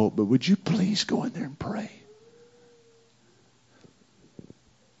there's no hope, but would you please go in there and pray?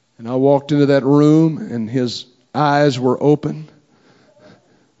 And I walked into that room and his eyes were open.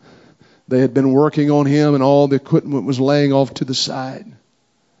 They had been working on him and all the equipment was laying off to the side.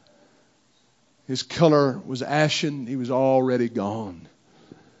 His color was ashen. He was already gone.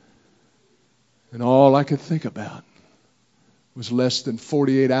 And all I could think about was less than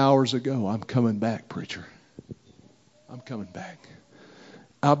 48 hours ago, I'm coming back, preacher. I'm coming back.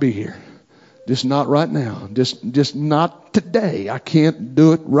 I'll be here. Just not right now. Just not today. I can't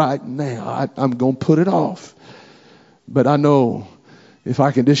do it right now. I'm going to put it off. But I know If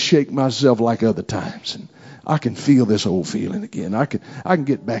I can just shake myself like other times, and I can feel this old feeling again. I can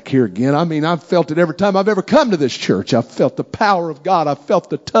get back here again. I mean, I've felt it every time I've ever come to this church. I've felt the power of God. I've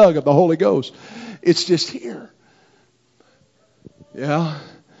felt the tug of the Holy Ghost. It's just here. Yeah,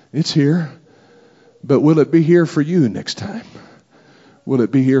 it's here. But will it be here for you next time? Will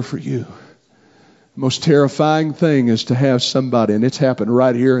it be here for you? The most terrifying thing is to have somebody, and it's happened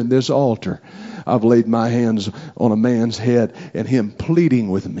right here in this altar. I've laid my hands on a man's head and him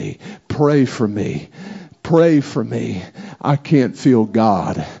pleading with me, pray for me. Pray for me. I can't feel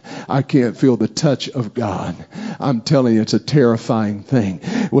God. I can't feel the touch of God. I'm telling you, it's a terrifying thing.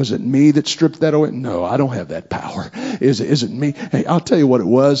 Was it me that stripped that away? No, I don't have that power. Is it me? Hey, I'll tell you what it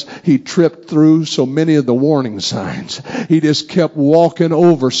was. He tripped through so many of the warning signs. He just kept walking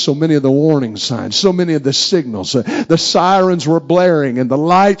over so many of the warning signs, so many of the signals. The sirens were blaring and the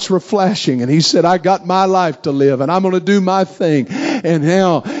lights were flashing. And he said, I got my life to live and I'm going to do my thing. And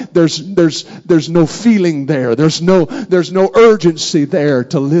now there's no feeling there. There's no urgency there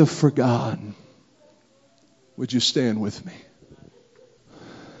to live for God. Would you stand with me?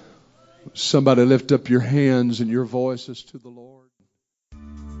 Somebody lift up your hands and your voices to the Lord.